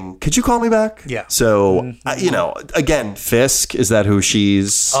saying, could you call me back? Yeah. So, again, Fisk, is that who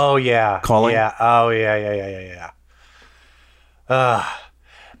she's calling? Yeah. Oh, yeah.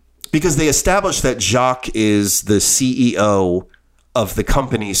 Because they established that Jacques is the CEO of the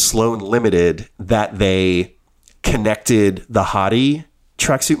company Sloan Limited that they connected the hottie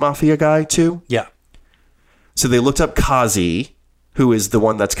Tracksuit Mafia guy to. Yeah. So they looked up Kazi, who is the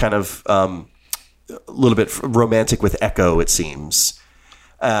one that's kind of... a little bit romantic with Echo, it seems.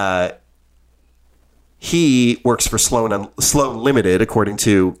 he works for Sloan Limited, according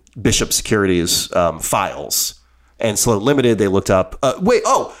to Bishop Securities files. And Sloan Limited, they looked up.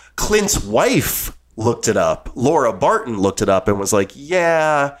 Clint's wife looked it up. Laura Barton looked it up and was like,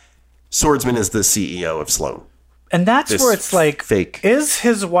 yeah, Swordsman is the CEO of Sloan. And that's where it's like, fake. Is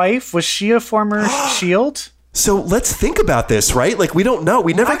his wife, was she a former SHIELD? So let's think about this, right? Like, we don't know.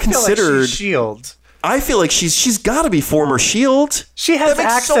 We never considered. Feel like she's SHIELD. I feel like she's got to be former SHIELD. She has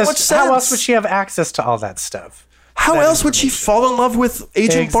access. So much sense. How else would she have access to all that stuff? How else would she fall in love with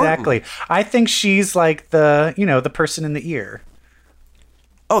Agent Barton? Exactly. I think she's like the person in the ear.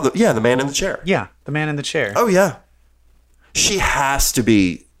 Oh, the man in the chair. Yeah, the man in the chair. Oh, yeah. She has to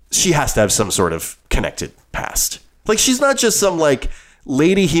have some sort of connected past. Like, she's not just some, like,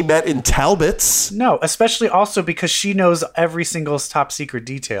 lady he met in Talbot's. No, especially also because she knows every single top secret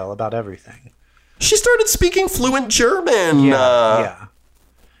detail about everything. She started speaking fluent German. Yeah.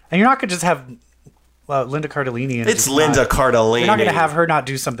 And you're not going to just have Linda Cardellini. It's Linda Cardellini. You're not going to have her not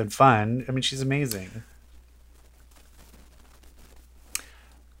do something fun. I mean, she's amazing.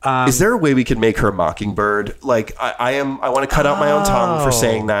 Is there a way we could make her Mockingbird? Like, I want to cut out my own tongue for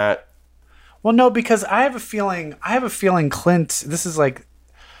saying that. Well, no, because I have a feeling Clint, this is like,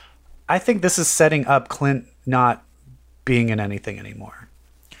 I think this is setting up Clint not being in anything anymore.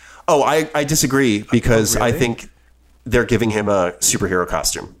 Oh, I disagree because really? I think they're giving him a superhero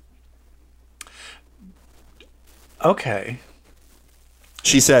costume. Okay.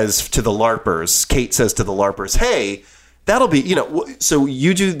 She says to the LARPers, Kate says to the LARPers, hey, that'll be, so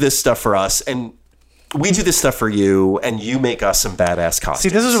you do this stuff for us and we do this stuff for you and you make us some badass costumes. See,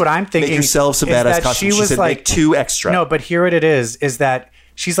 this is what I'm thinking. Make yourself some badass costumes. She said, like, make 2 extra. No, but here it is that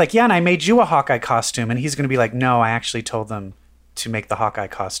she's like, yeah, and I made you a Hawkeye costume. And he's going to be like, no, I actually told them to make the Hawkeye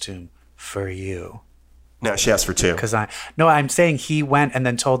costume for you. No, she asked for 2. I'm saying he went and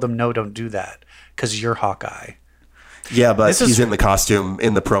then told them, no, don't do that because you're Hawkeye. Yeah, but he's in the costume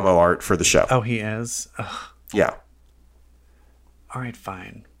in the promo art for the show. Oh, he is? Ugh. Yeah. All right,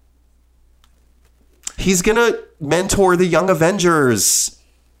 fine. He's going to mentor the Young Avengers.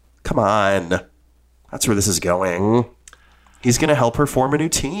 Come on. That's where this is going. He's going to help her form a new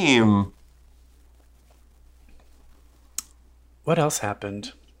team. What else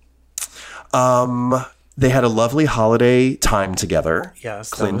happened? They had a lovely holiday time together.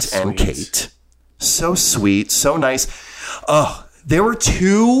 Yes, Clint and Kate. So sweet, so nice. Oh, there were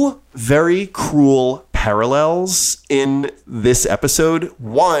 2 very cruel parallels in this episode.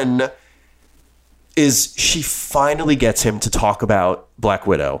 One is she finally gets him to talk about Black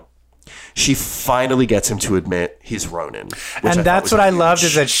Widow. She finally gets him to admit he's Ronin. And that's what I loved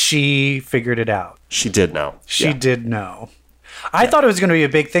is that she figured it out. She did know. She did know. I thought it was going to be a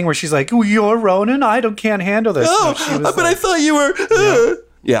big thing where she's like, oh, you're Ronin? Can't handle this. Oh, no, but I thought you were...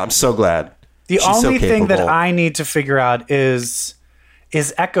 Yeah, I'm so glad. She's only thing that I need to figure out is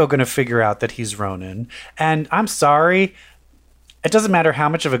Echo going to figure out that he's Ronin? And I'm sorry, it doesn't matter how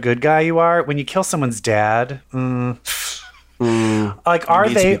much of a good guy you are. When you kill someone's dad, like are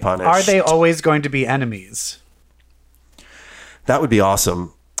they always going to be enemies? That would be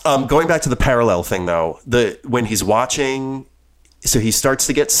awesome. Going back to the parallel thing, though, when he's watching. So he starts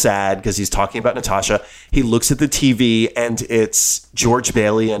to get sad because he's talking about Natasha. He looks at the TV and it's George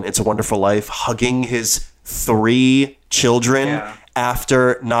Bailey and It's a Wonderful Life hugging his 3 children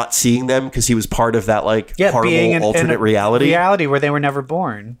after not seeing them because he was part of that horrible alternate reality. Reality where they were never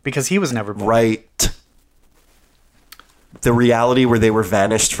born because he was never born. Right. The reality where they were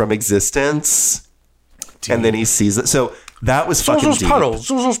vanished from existence. Deep. And then he sees it. So that was fucking deep.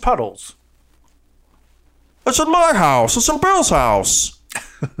 Those puddles. It's in my house. It's in Bill's house.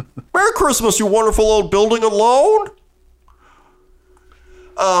 Merry Christmas, you wonderful old building alone.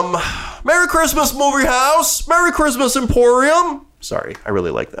 Merry Christmas, movie house. Merry Christmas, Emporium. Sorry, I really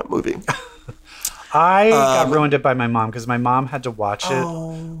like that movie. I got ruined it by my mom because my mom had to watch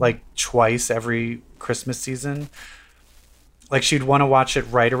it twice every Christmas season. Like she'd want to watch it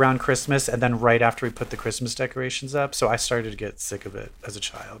right around Christmas and then right after we put the Christmas decorations up. So I started to get sick of it as a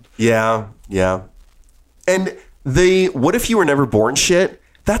child. Yeah. And the what if you were never born shit,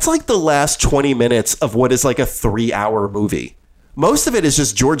 that's like the last 20 minutes of what is like a 3-hour movie. Most of it is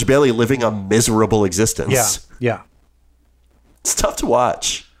just George Bailey living a miserable existence. Yeah. It's tough to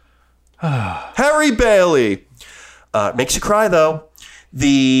watch. Harry Bailey. Makes you cry, though.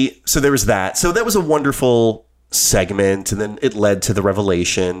 So there was that. So that was a wonderful segment, and then it led to the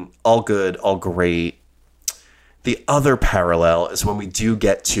revelation. All good, all great. The other parallel is when we do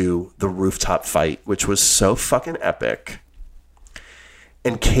get to the rooftop fight, which was so fucking epic.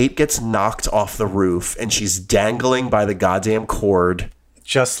 And Kate gets knocked off the roof, and she's dangling by the goddamn cord.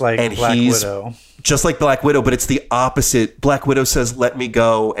 Just like Black Widow. Just like Black Widow, but it's the opposite. Black Widow says, "Let me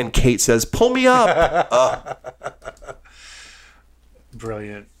go," and Kate says, "Pull me up."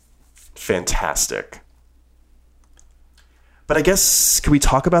 Brilliant. Fantastic. But I guess, can we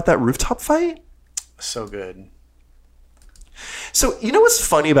talk about that rooftop fight? So good. So, you know what's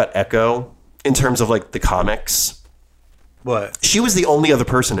funny about Echo in terms of like the comics? What? She was the only other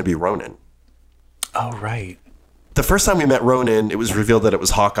person to be Ronin. Oh, right. The first time we met Ronin, it was revealed that it was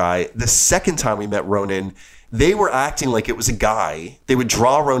Hawkeye. The second time we met Ronin, they were acting like it was a guy. They would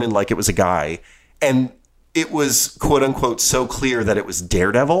draw Ronin like it was a guy. And it was, quote unquote, so clear that it was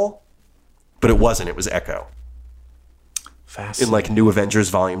Daredevil, but it wasn't. It was Echo. Fascinating. In like New Avengers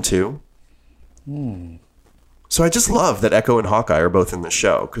Volume 2. So I just love that Echo and Hawkeye are both in the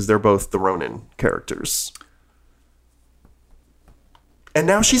show because they're both the Ronin characters. And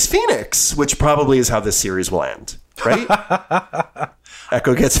now she's Phoenix, which probably is how this series will end, right?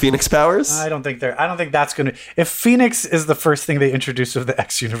 Echo gets Phoenix powers. I don't think that's going to. If Phoenix is the first thing they introduce of the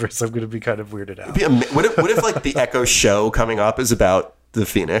X universe, I'm going to be kind of weirded out. What if like the Echo show coming up is about the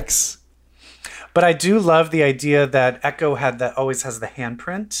Phoenix? But I do love the idea that Echo always has the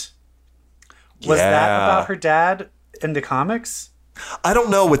handprint. Was that about her dad in the comics? I don't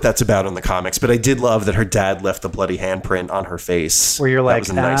know what that's about in the comics, but I did love that her dad left the bloody handprint on her face. Where you're like, that was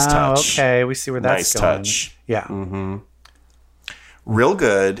a nice touch. Okay, we see where that's going. Nice touch. Yeah. Mm-hmm. Real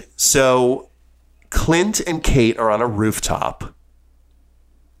good. So Clint and Kate are on a rooftop.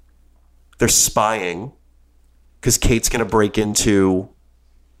 They're spying because Kate's going to break into...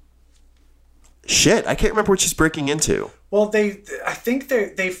 Shit, I can't remember what she's breaking into. Well, I think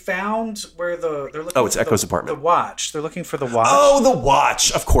they found where they're looking. Oh, it's Echo's apartment. The watch. They're looking for the watch. Oh, the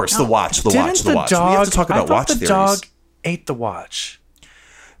watch. Of course, the watch. The watch. We have to talk about watch theories. The dog ate the watch.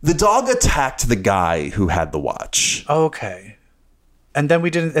 The dog attacked the guy who had the watch. Okay, and then we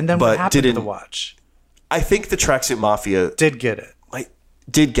didn't. And then what happened to the watch? I think the Tracksuit Mafia did get it.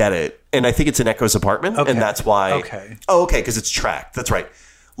 Did get it, and I think it's in Echo's apartment, and that's why. Okay. Oh, okay, because it's tracked. That's right.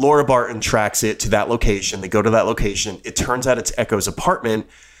 Laura Barton tracks it to that location. They go to that location. It turns out it's Echo's apartment.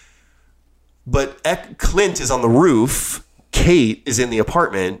 But Clint is on the roof. Kate is in the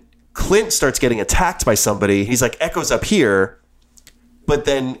apartment. Clint starts getting attacked by somebody. He's like, Echo's up here. But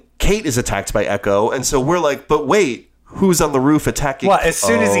then Kate is attacked by Echo. And so we're like, but wait, who's on the roof attacking? Well, as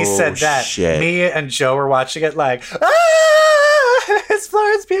soon as he said that, me and Joe were watching it like, it's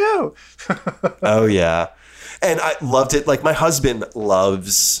Florence Pugh. Oh, yeah. And I loved it. Like, my husband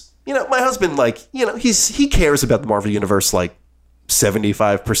loves, he cares about the Marvel Universe like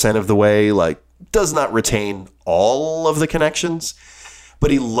 75% of the way, like, does not retain all of the connections.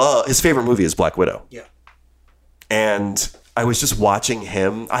 But his favorite movie is Black Widow. Yeah. And I was just watching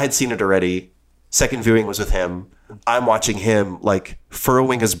him. I had seen it already. Second viewing was with him. I'm watching him, like,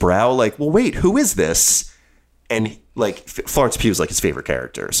 furrowing his brow, like, well, wait, who is this? And, like, Florence Pugh is, like, his favorite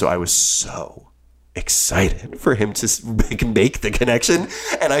character. So I was so excited for him to make the connection,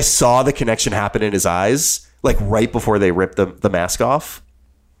 and I saw the connection happen in his eyes, like right before they ripped the mask off.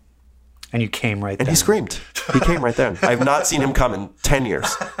 And you came right there. And he screamed. He came right there. I've not seen him come in 10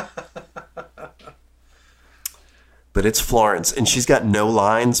 years. But it's Florence, and she's got no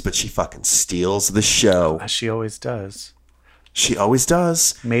lines, but she fucking steals the show. As she always does. She always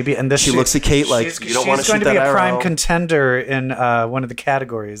does. Maybe, and this she looks at Kate like, you don't want to shoot that arrow. She's going to be a prime contender in one of the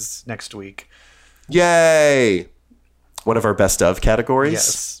categories next week. Yay! One of our best of categories.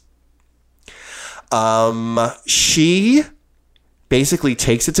 Yes. She basically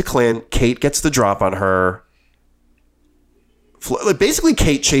takes it to Clint. Kate gets the drop on her. Basically,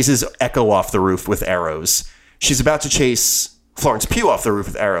 Kate chases Echo off the roof with arrows. She's about to chase Florence Pugh off the roof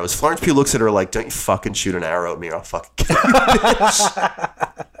with arrows. Florence Pugh looks at her like, don't you fucking shoot an arrow at me or I'll fucking kill you,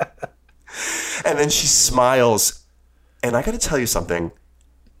 bitch. And then she smiles. And I got to tell you something.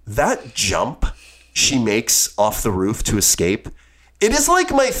 That jump she makes off the roof to escape, it is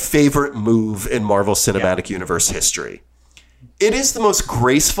like my favorite move in Marvel Cinematic Universe history. It is the most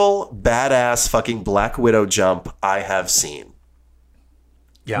graceful, badass fucking Black Widow jump I have seen.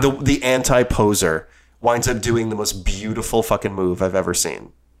 Yeah. The anti-poser winds up doing the most beautiful fucking move I've ever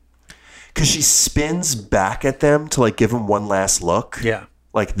seen. Because she spins back at them to like give them one last look. Yeah.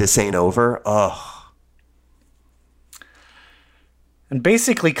 Like, this ain't over. Ugh. And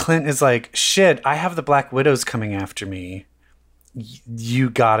basically, Clint is like, shit, I have the Black Widows coming after me. You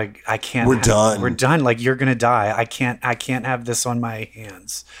gotta, I can't. We're done. We're done. Like, you're gonna die. I can't have this on my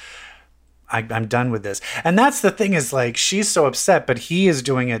hands. I'm done with this. And that's the thing is, like, she's so upset, but he is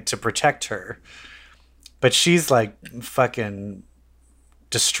doing it to protect her. But she's, like, fucking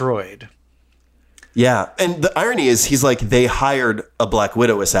destroyed. Yeah. And the irony is he's like, they hired a Black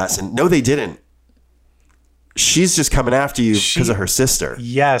Widow assassin. No, they didn't. She's just coming after you because of her sister.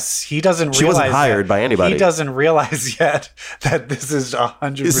 Yes. He doesn't realize. She wasn't hired by anybody. He doesn't realize yet that this is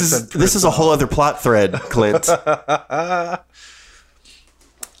 100%. This is a whole other plot thread, Clint. Oh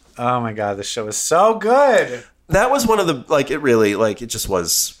my God. This show is so good. That was one of the, like, it really, like, it just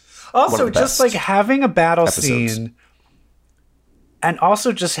was. Also, just like having a battle scene. And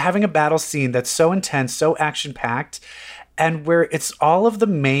also just having a battle scene that's so intense, so action-packed, and where it's all of the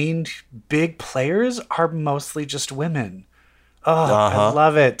main big players are mostly just women. Oh, I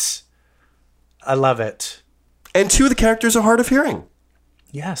love it. I love it. And two of the characters are hard of hearing.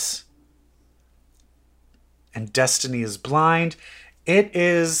 Yes. And Destiny is blind. It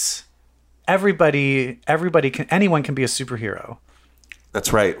is anyone can be a superhero.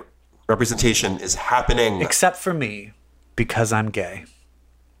 That's right. Representation is happening. Except for me. Because I'm gay.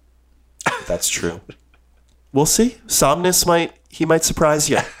 That's true. We'll see. Somnus might surprise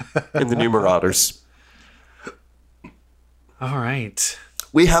you in the New Marauders. All right.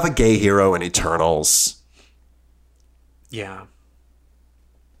 We have a gay hero in Eternals. Yeah.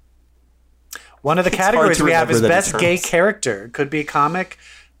 One of the categories we have is best gay character. Could be a comic,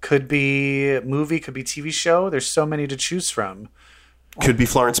 could be a movie, could be TV show. There's so many to choose from. Could be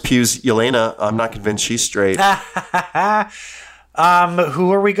Florence Pugh's Yelena. I'm not convinced she's straight. Who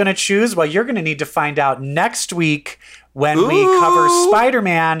are we going to choose? Well, you're going to need to find out next week when we cover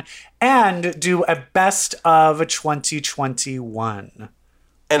Spider-Man and do a best of 2021.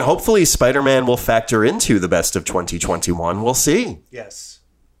 And hopefully Spider-Man will factor into the best of 2021. We'll see. Yes.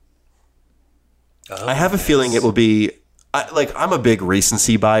 I have a feeling it will be... I'm a big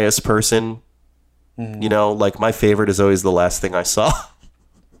recency bias person. You know, like my favorite is always the last thing I saw.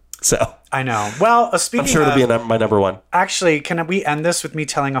 So I know. Well, speaking of... I'm sure it'll be my number one. Actually, can we end this with me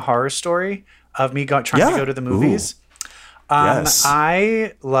telling a horror story of me trying to go to the movies? Yes.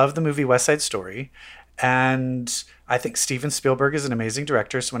 I love the movie West Side Story. And I think Steven Spielberg is an amazing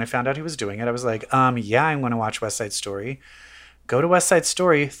director. So when I found out he was doing it, I was like, yeah, I'm going to watch West Side Story. Go to West Side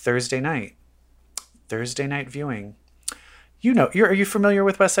Story Thursday night. Thursday night viewing. You know, are you familiar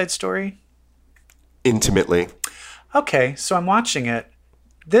with West Side Story? Intimately. Okay, so I'm watching it.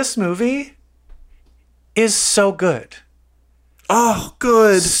 This movie is so good. Oh,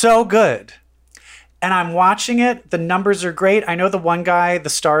 good. So good. And I'm watching it. The numbers are great. I know the one guy,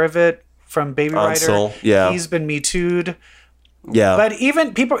 the star of it from Baby Rider. Yeah. He's been Me Too'd. Yeah. But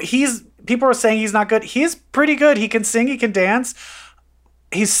even people are saying he's not good. He's pretty good. He can sing, he can dance.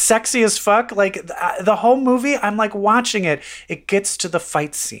 He's sexy as fuck. Like the whole movie, I'm like watching it. It gets to the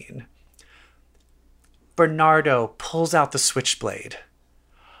fight scene. Bernardo pulls out the switchblade.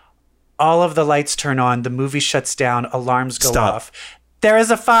 All of the lights turn on. The movie shuts down. Alarms go off. There is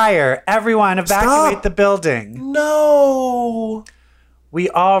a fire. Everyone evacuate the building. No. We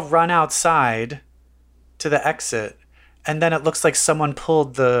all run outside to the exit. And then it looks like someone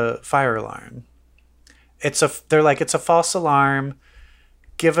pulled the fire alarm. They're like, it's a false alarm.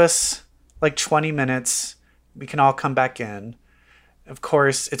 Give us like 20 minutes. We can all come back in. Of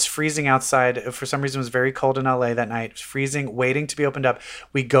course, it's freezing outside. For some reason, it was very cold in LA that night. It's freezing, waiting to be opened up.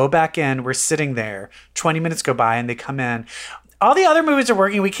 We go back in. We're sitting there. 20 minutes go by, and they come in. All the other movies are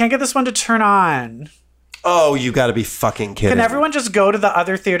working. We can't get this one to turn on. Oh, you got to be fucking kidding. Can everyone just go to the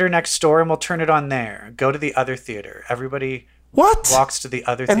other theater next door, and we'll turn it on there? Go to the other theater. Everybody walks to the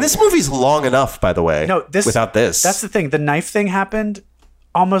other theater. And this movie's long enough, by the way, without this. That's the thing. The knife thing happened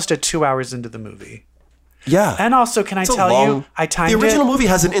almost at 2 hours into the movie. Yeah. And also, can I tell you, I timed it. The original movie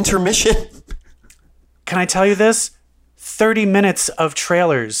has an intermission. Can I tell you this? 30 minutes of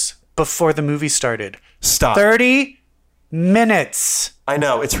trailers before the movie started. Stop. 30 minutes. I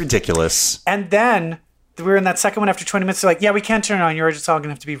know. It's ridiculous. And then we were in that second one after 20 minutes. They're like, yeah, we can't turn it on. You're just all going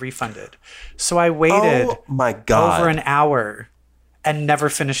to have to be refunded. So I waited over an hour and never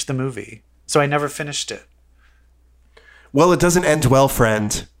finished the movie. So I never finished it. Well, it doesn't end well,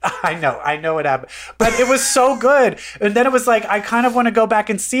 friend. I know it happened. But it was so good. And then it was like, I kind of want to go back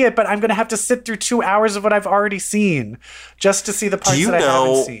and see it, but I'm going to have to sit through 2 hours of what I've already seen just to see the parts that I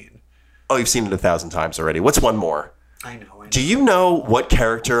haven't seen. Oh, you've seen it 1,000 times already. What's one more? I know. Do you know what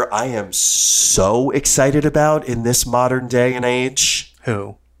character I am so excited about in this modern day and age?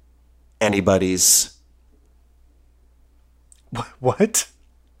 Who? Anybody's. What?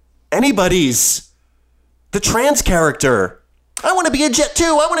 Anybody's. The trans character. I want to be a jet too.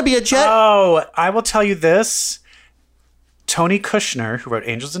 I want to be a jet. Oh, I will tell you this. Tony Kushner, who wrote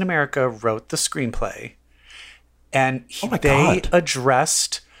Angels in America, wrote the screenplay. And they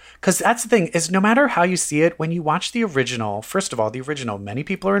addressed... Because that's the thing, is no matter how you see it, when you watch the original, first of all, many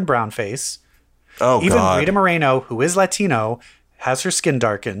people are in brownface. Oh, Even God. Rita Moreno, who is Latino, has her skin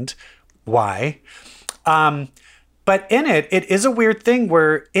darkened. Why? But in it is a weird thing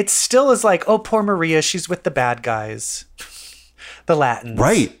where it still is like, oh, poor Maria, she's with the bad guys, the Latins.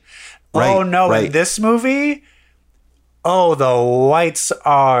 Right. Oh, no, in this movie, oh, the whites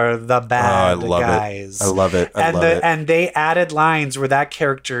are the bad guys. I love it. And they added lines where that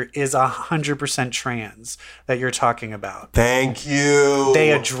character is 100% trans that you're talking about. Thank you.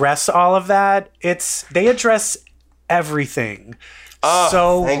 They address all of that. They address everything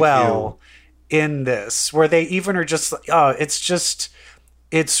so well in this, where they even are just like,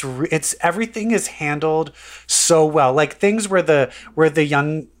 it's everything is handled so well. Like things where the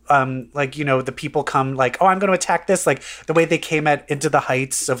young the people come like, oh, I'm going to attack this, like the way they came into the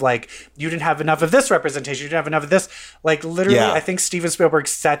Heights of like, you didn't have enough of this representation, you didn't have enough of this, like literally. I think Steven Spielberg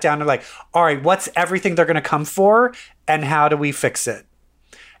sat down and like, all right, what's everything they're going to come for and how do we fix it?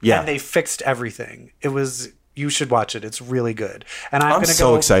 And they fixed everything. You should watch it. It's really good. And I'm going to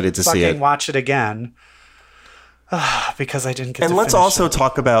so excited to see it. Watch it again because I didn't get and to let's also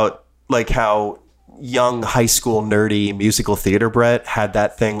talk about like how young high school nerdy musical theater Brett had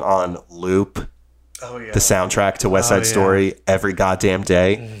that thing on loop. Oh yeah, the soundtrack to West Side Story every goddamn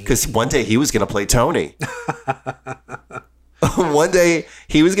day, because one day he was gonna play Tony. One day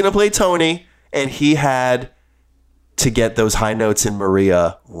he was gonna play Tony, and he had to get those high notes in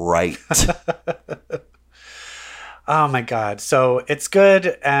Maria right. Oh my God. So it's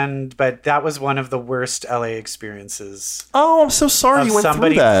good, but that was one of the worst LA experiences. Oh, I'm so sorry you went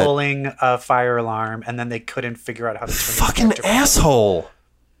through that. Somebody pulling a fire alarm and then they couldn't figure out how to turn fucking asshole.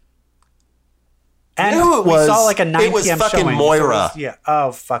 And we saw like a 9 p.m. It was fucking showing. Moira.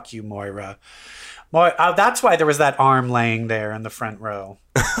 Oh, fuck you, Moira. That's why there was that arm laying there in the front row.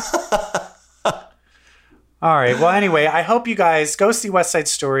 All right. Well, anyway, I hope you guys go see West Side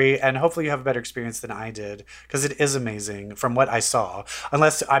Story, and hopefully you have a better experience than I did, because it is amazing from what I saw.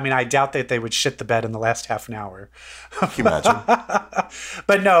 I doubt that they would shit the bed in the last half an hour. Can you imagine?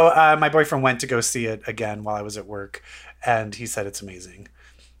 But no, my boyfriend went to go see it again while I was at work, and he said it's amazing.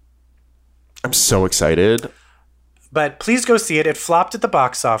 I'm so excited. But please go see it. It flopped at the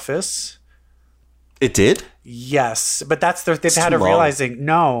box office. It did? Yes. But they've had a realizing.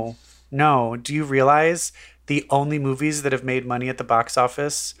 No. Do you realize the only movies that have made money at the box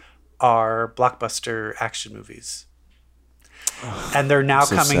office are blockbuster action movies? And they're now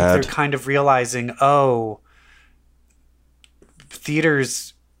they're kind of realizing,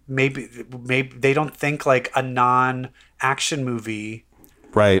 theaters, maybe they don't think like a non-action movie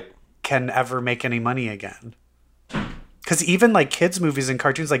can ever make any money again. Because even like kids movies and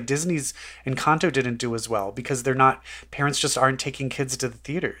cartoons like Disney's Encanto didn't do as well, because parents just aren't taking kids to the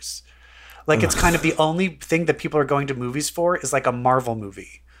theaters. Like it's kind of the only thing that people are going to movies for is like a Marvel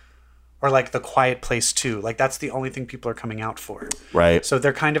movie or like The Quiet Place 2. Like that's the only thing people are coming out for. Right. So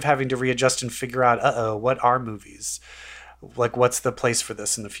they're kind of having to readjust and figure out, what are movies? Like what's the place for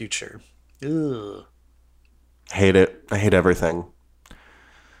this in the future? Ugh. Hate it. I hate everything.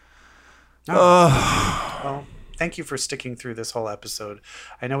 Well, thank you for sticking through this whole episode.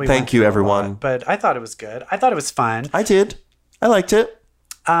 I know we Thank you, everyone. But I thought it was good. I thought it was fun. I did. I liked it.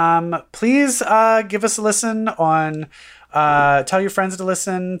 Please give us a listen on. Tell your friends to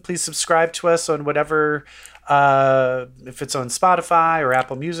listen. Please subscribe to us on whatever, if it's on Spotify or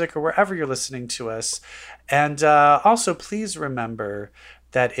Apple Music or wherever you're listening to us. And also, please remember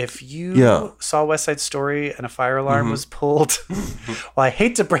that if you saw West Side Story and a fire alarm was pulled, well, I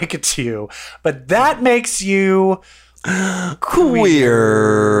hate to break it to you, but that makes you queer.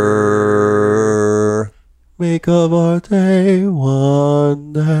 Make of our day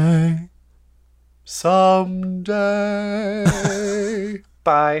one day. Someday.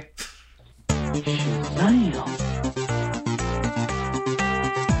 Bye. Smile.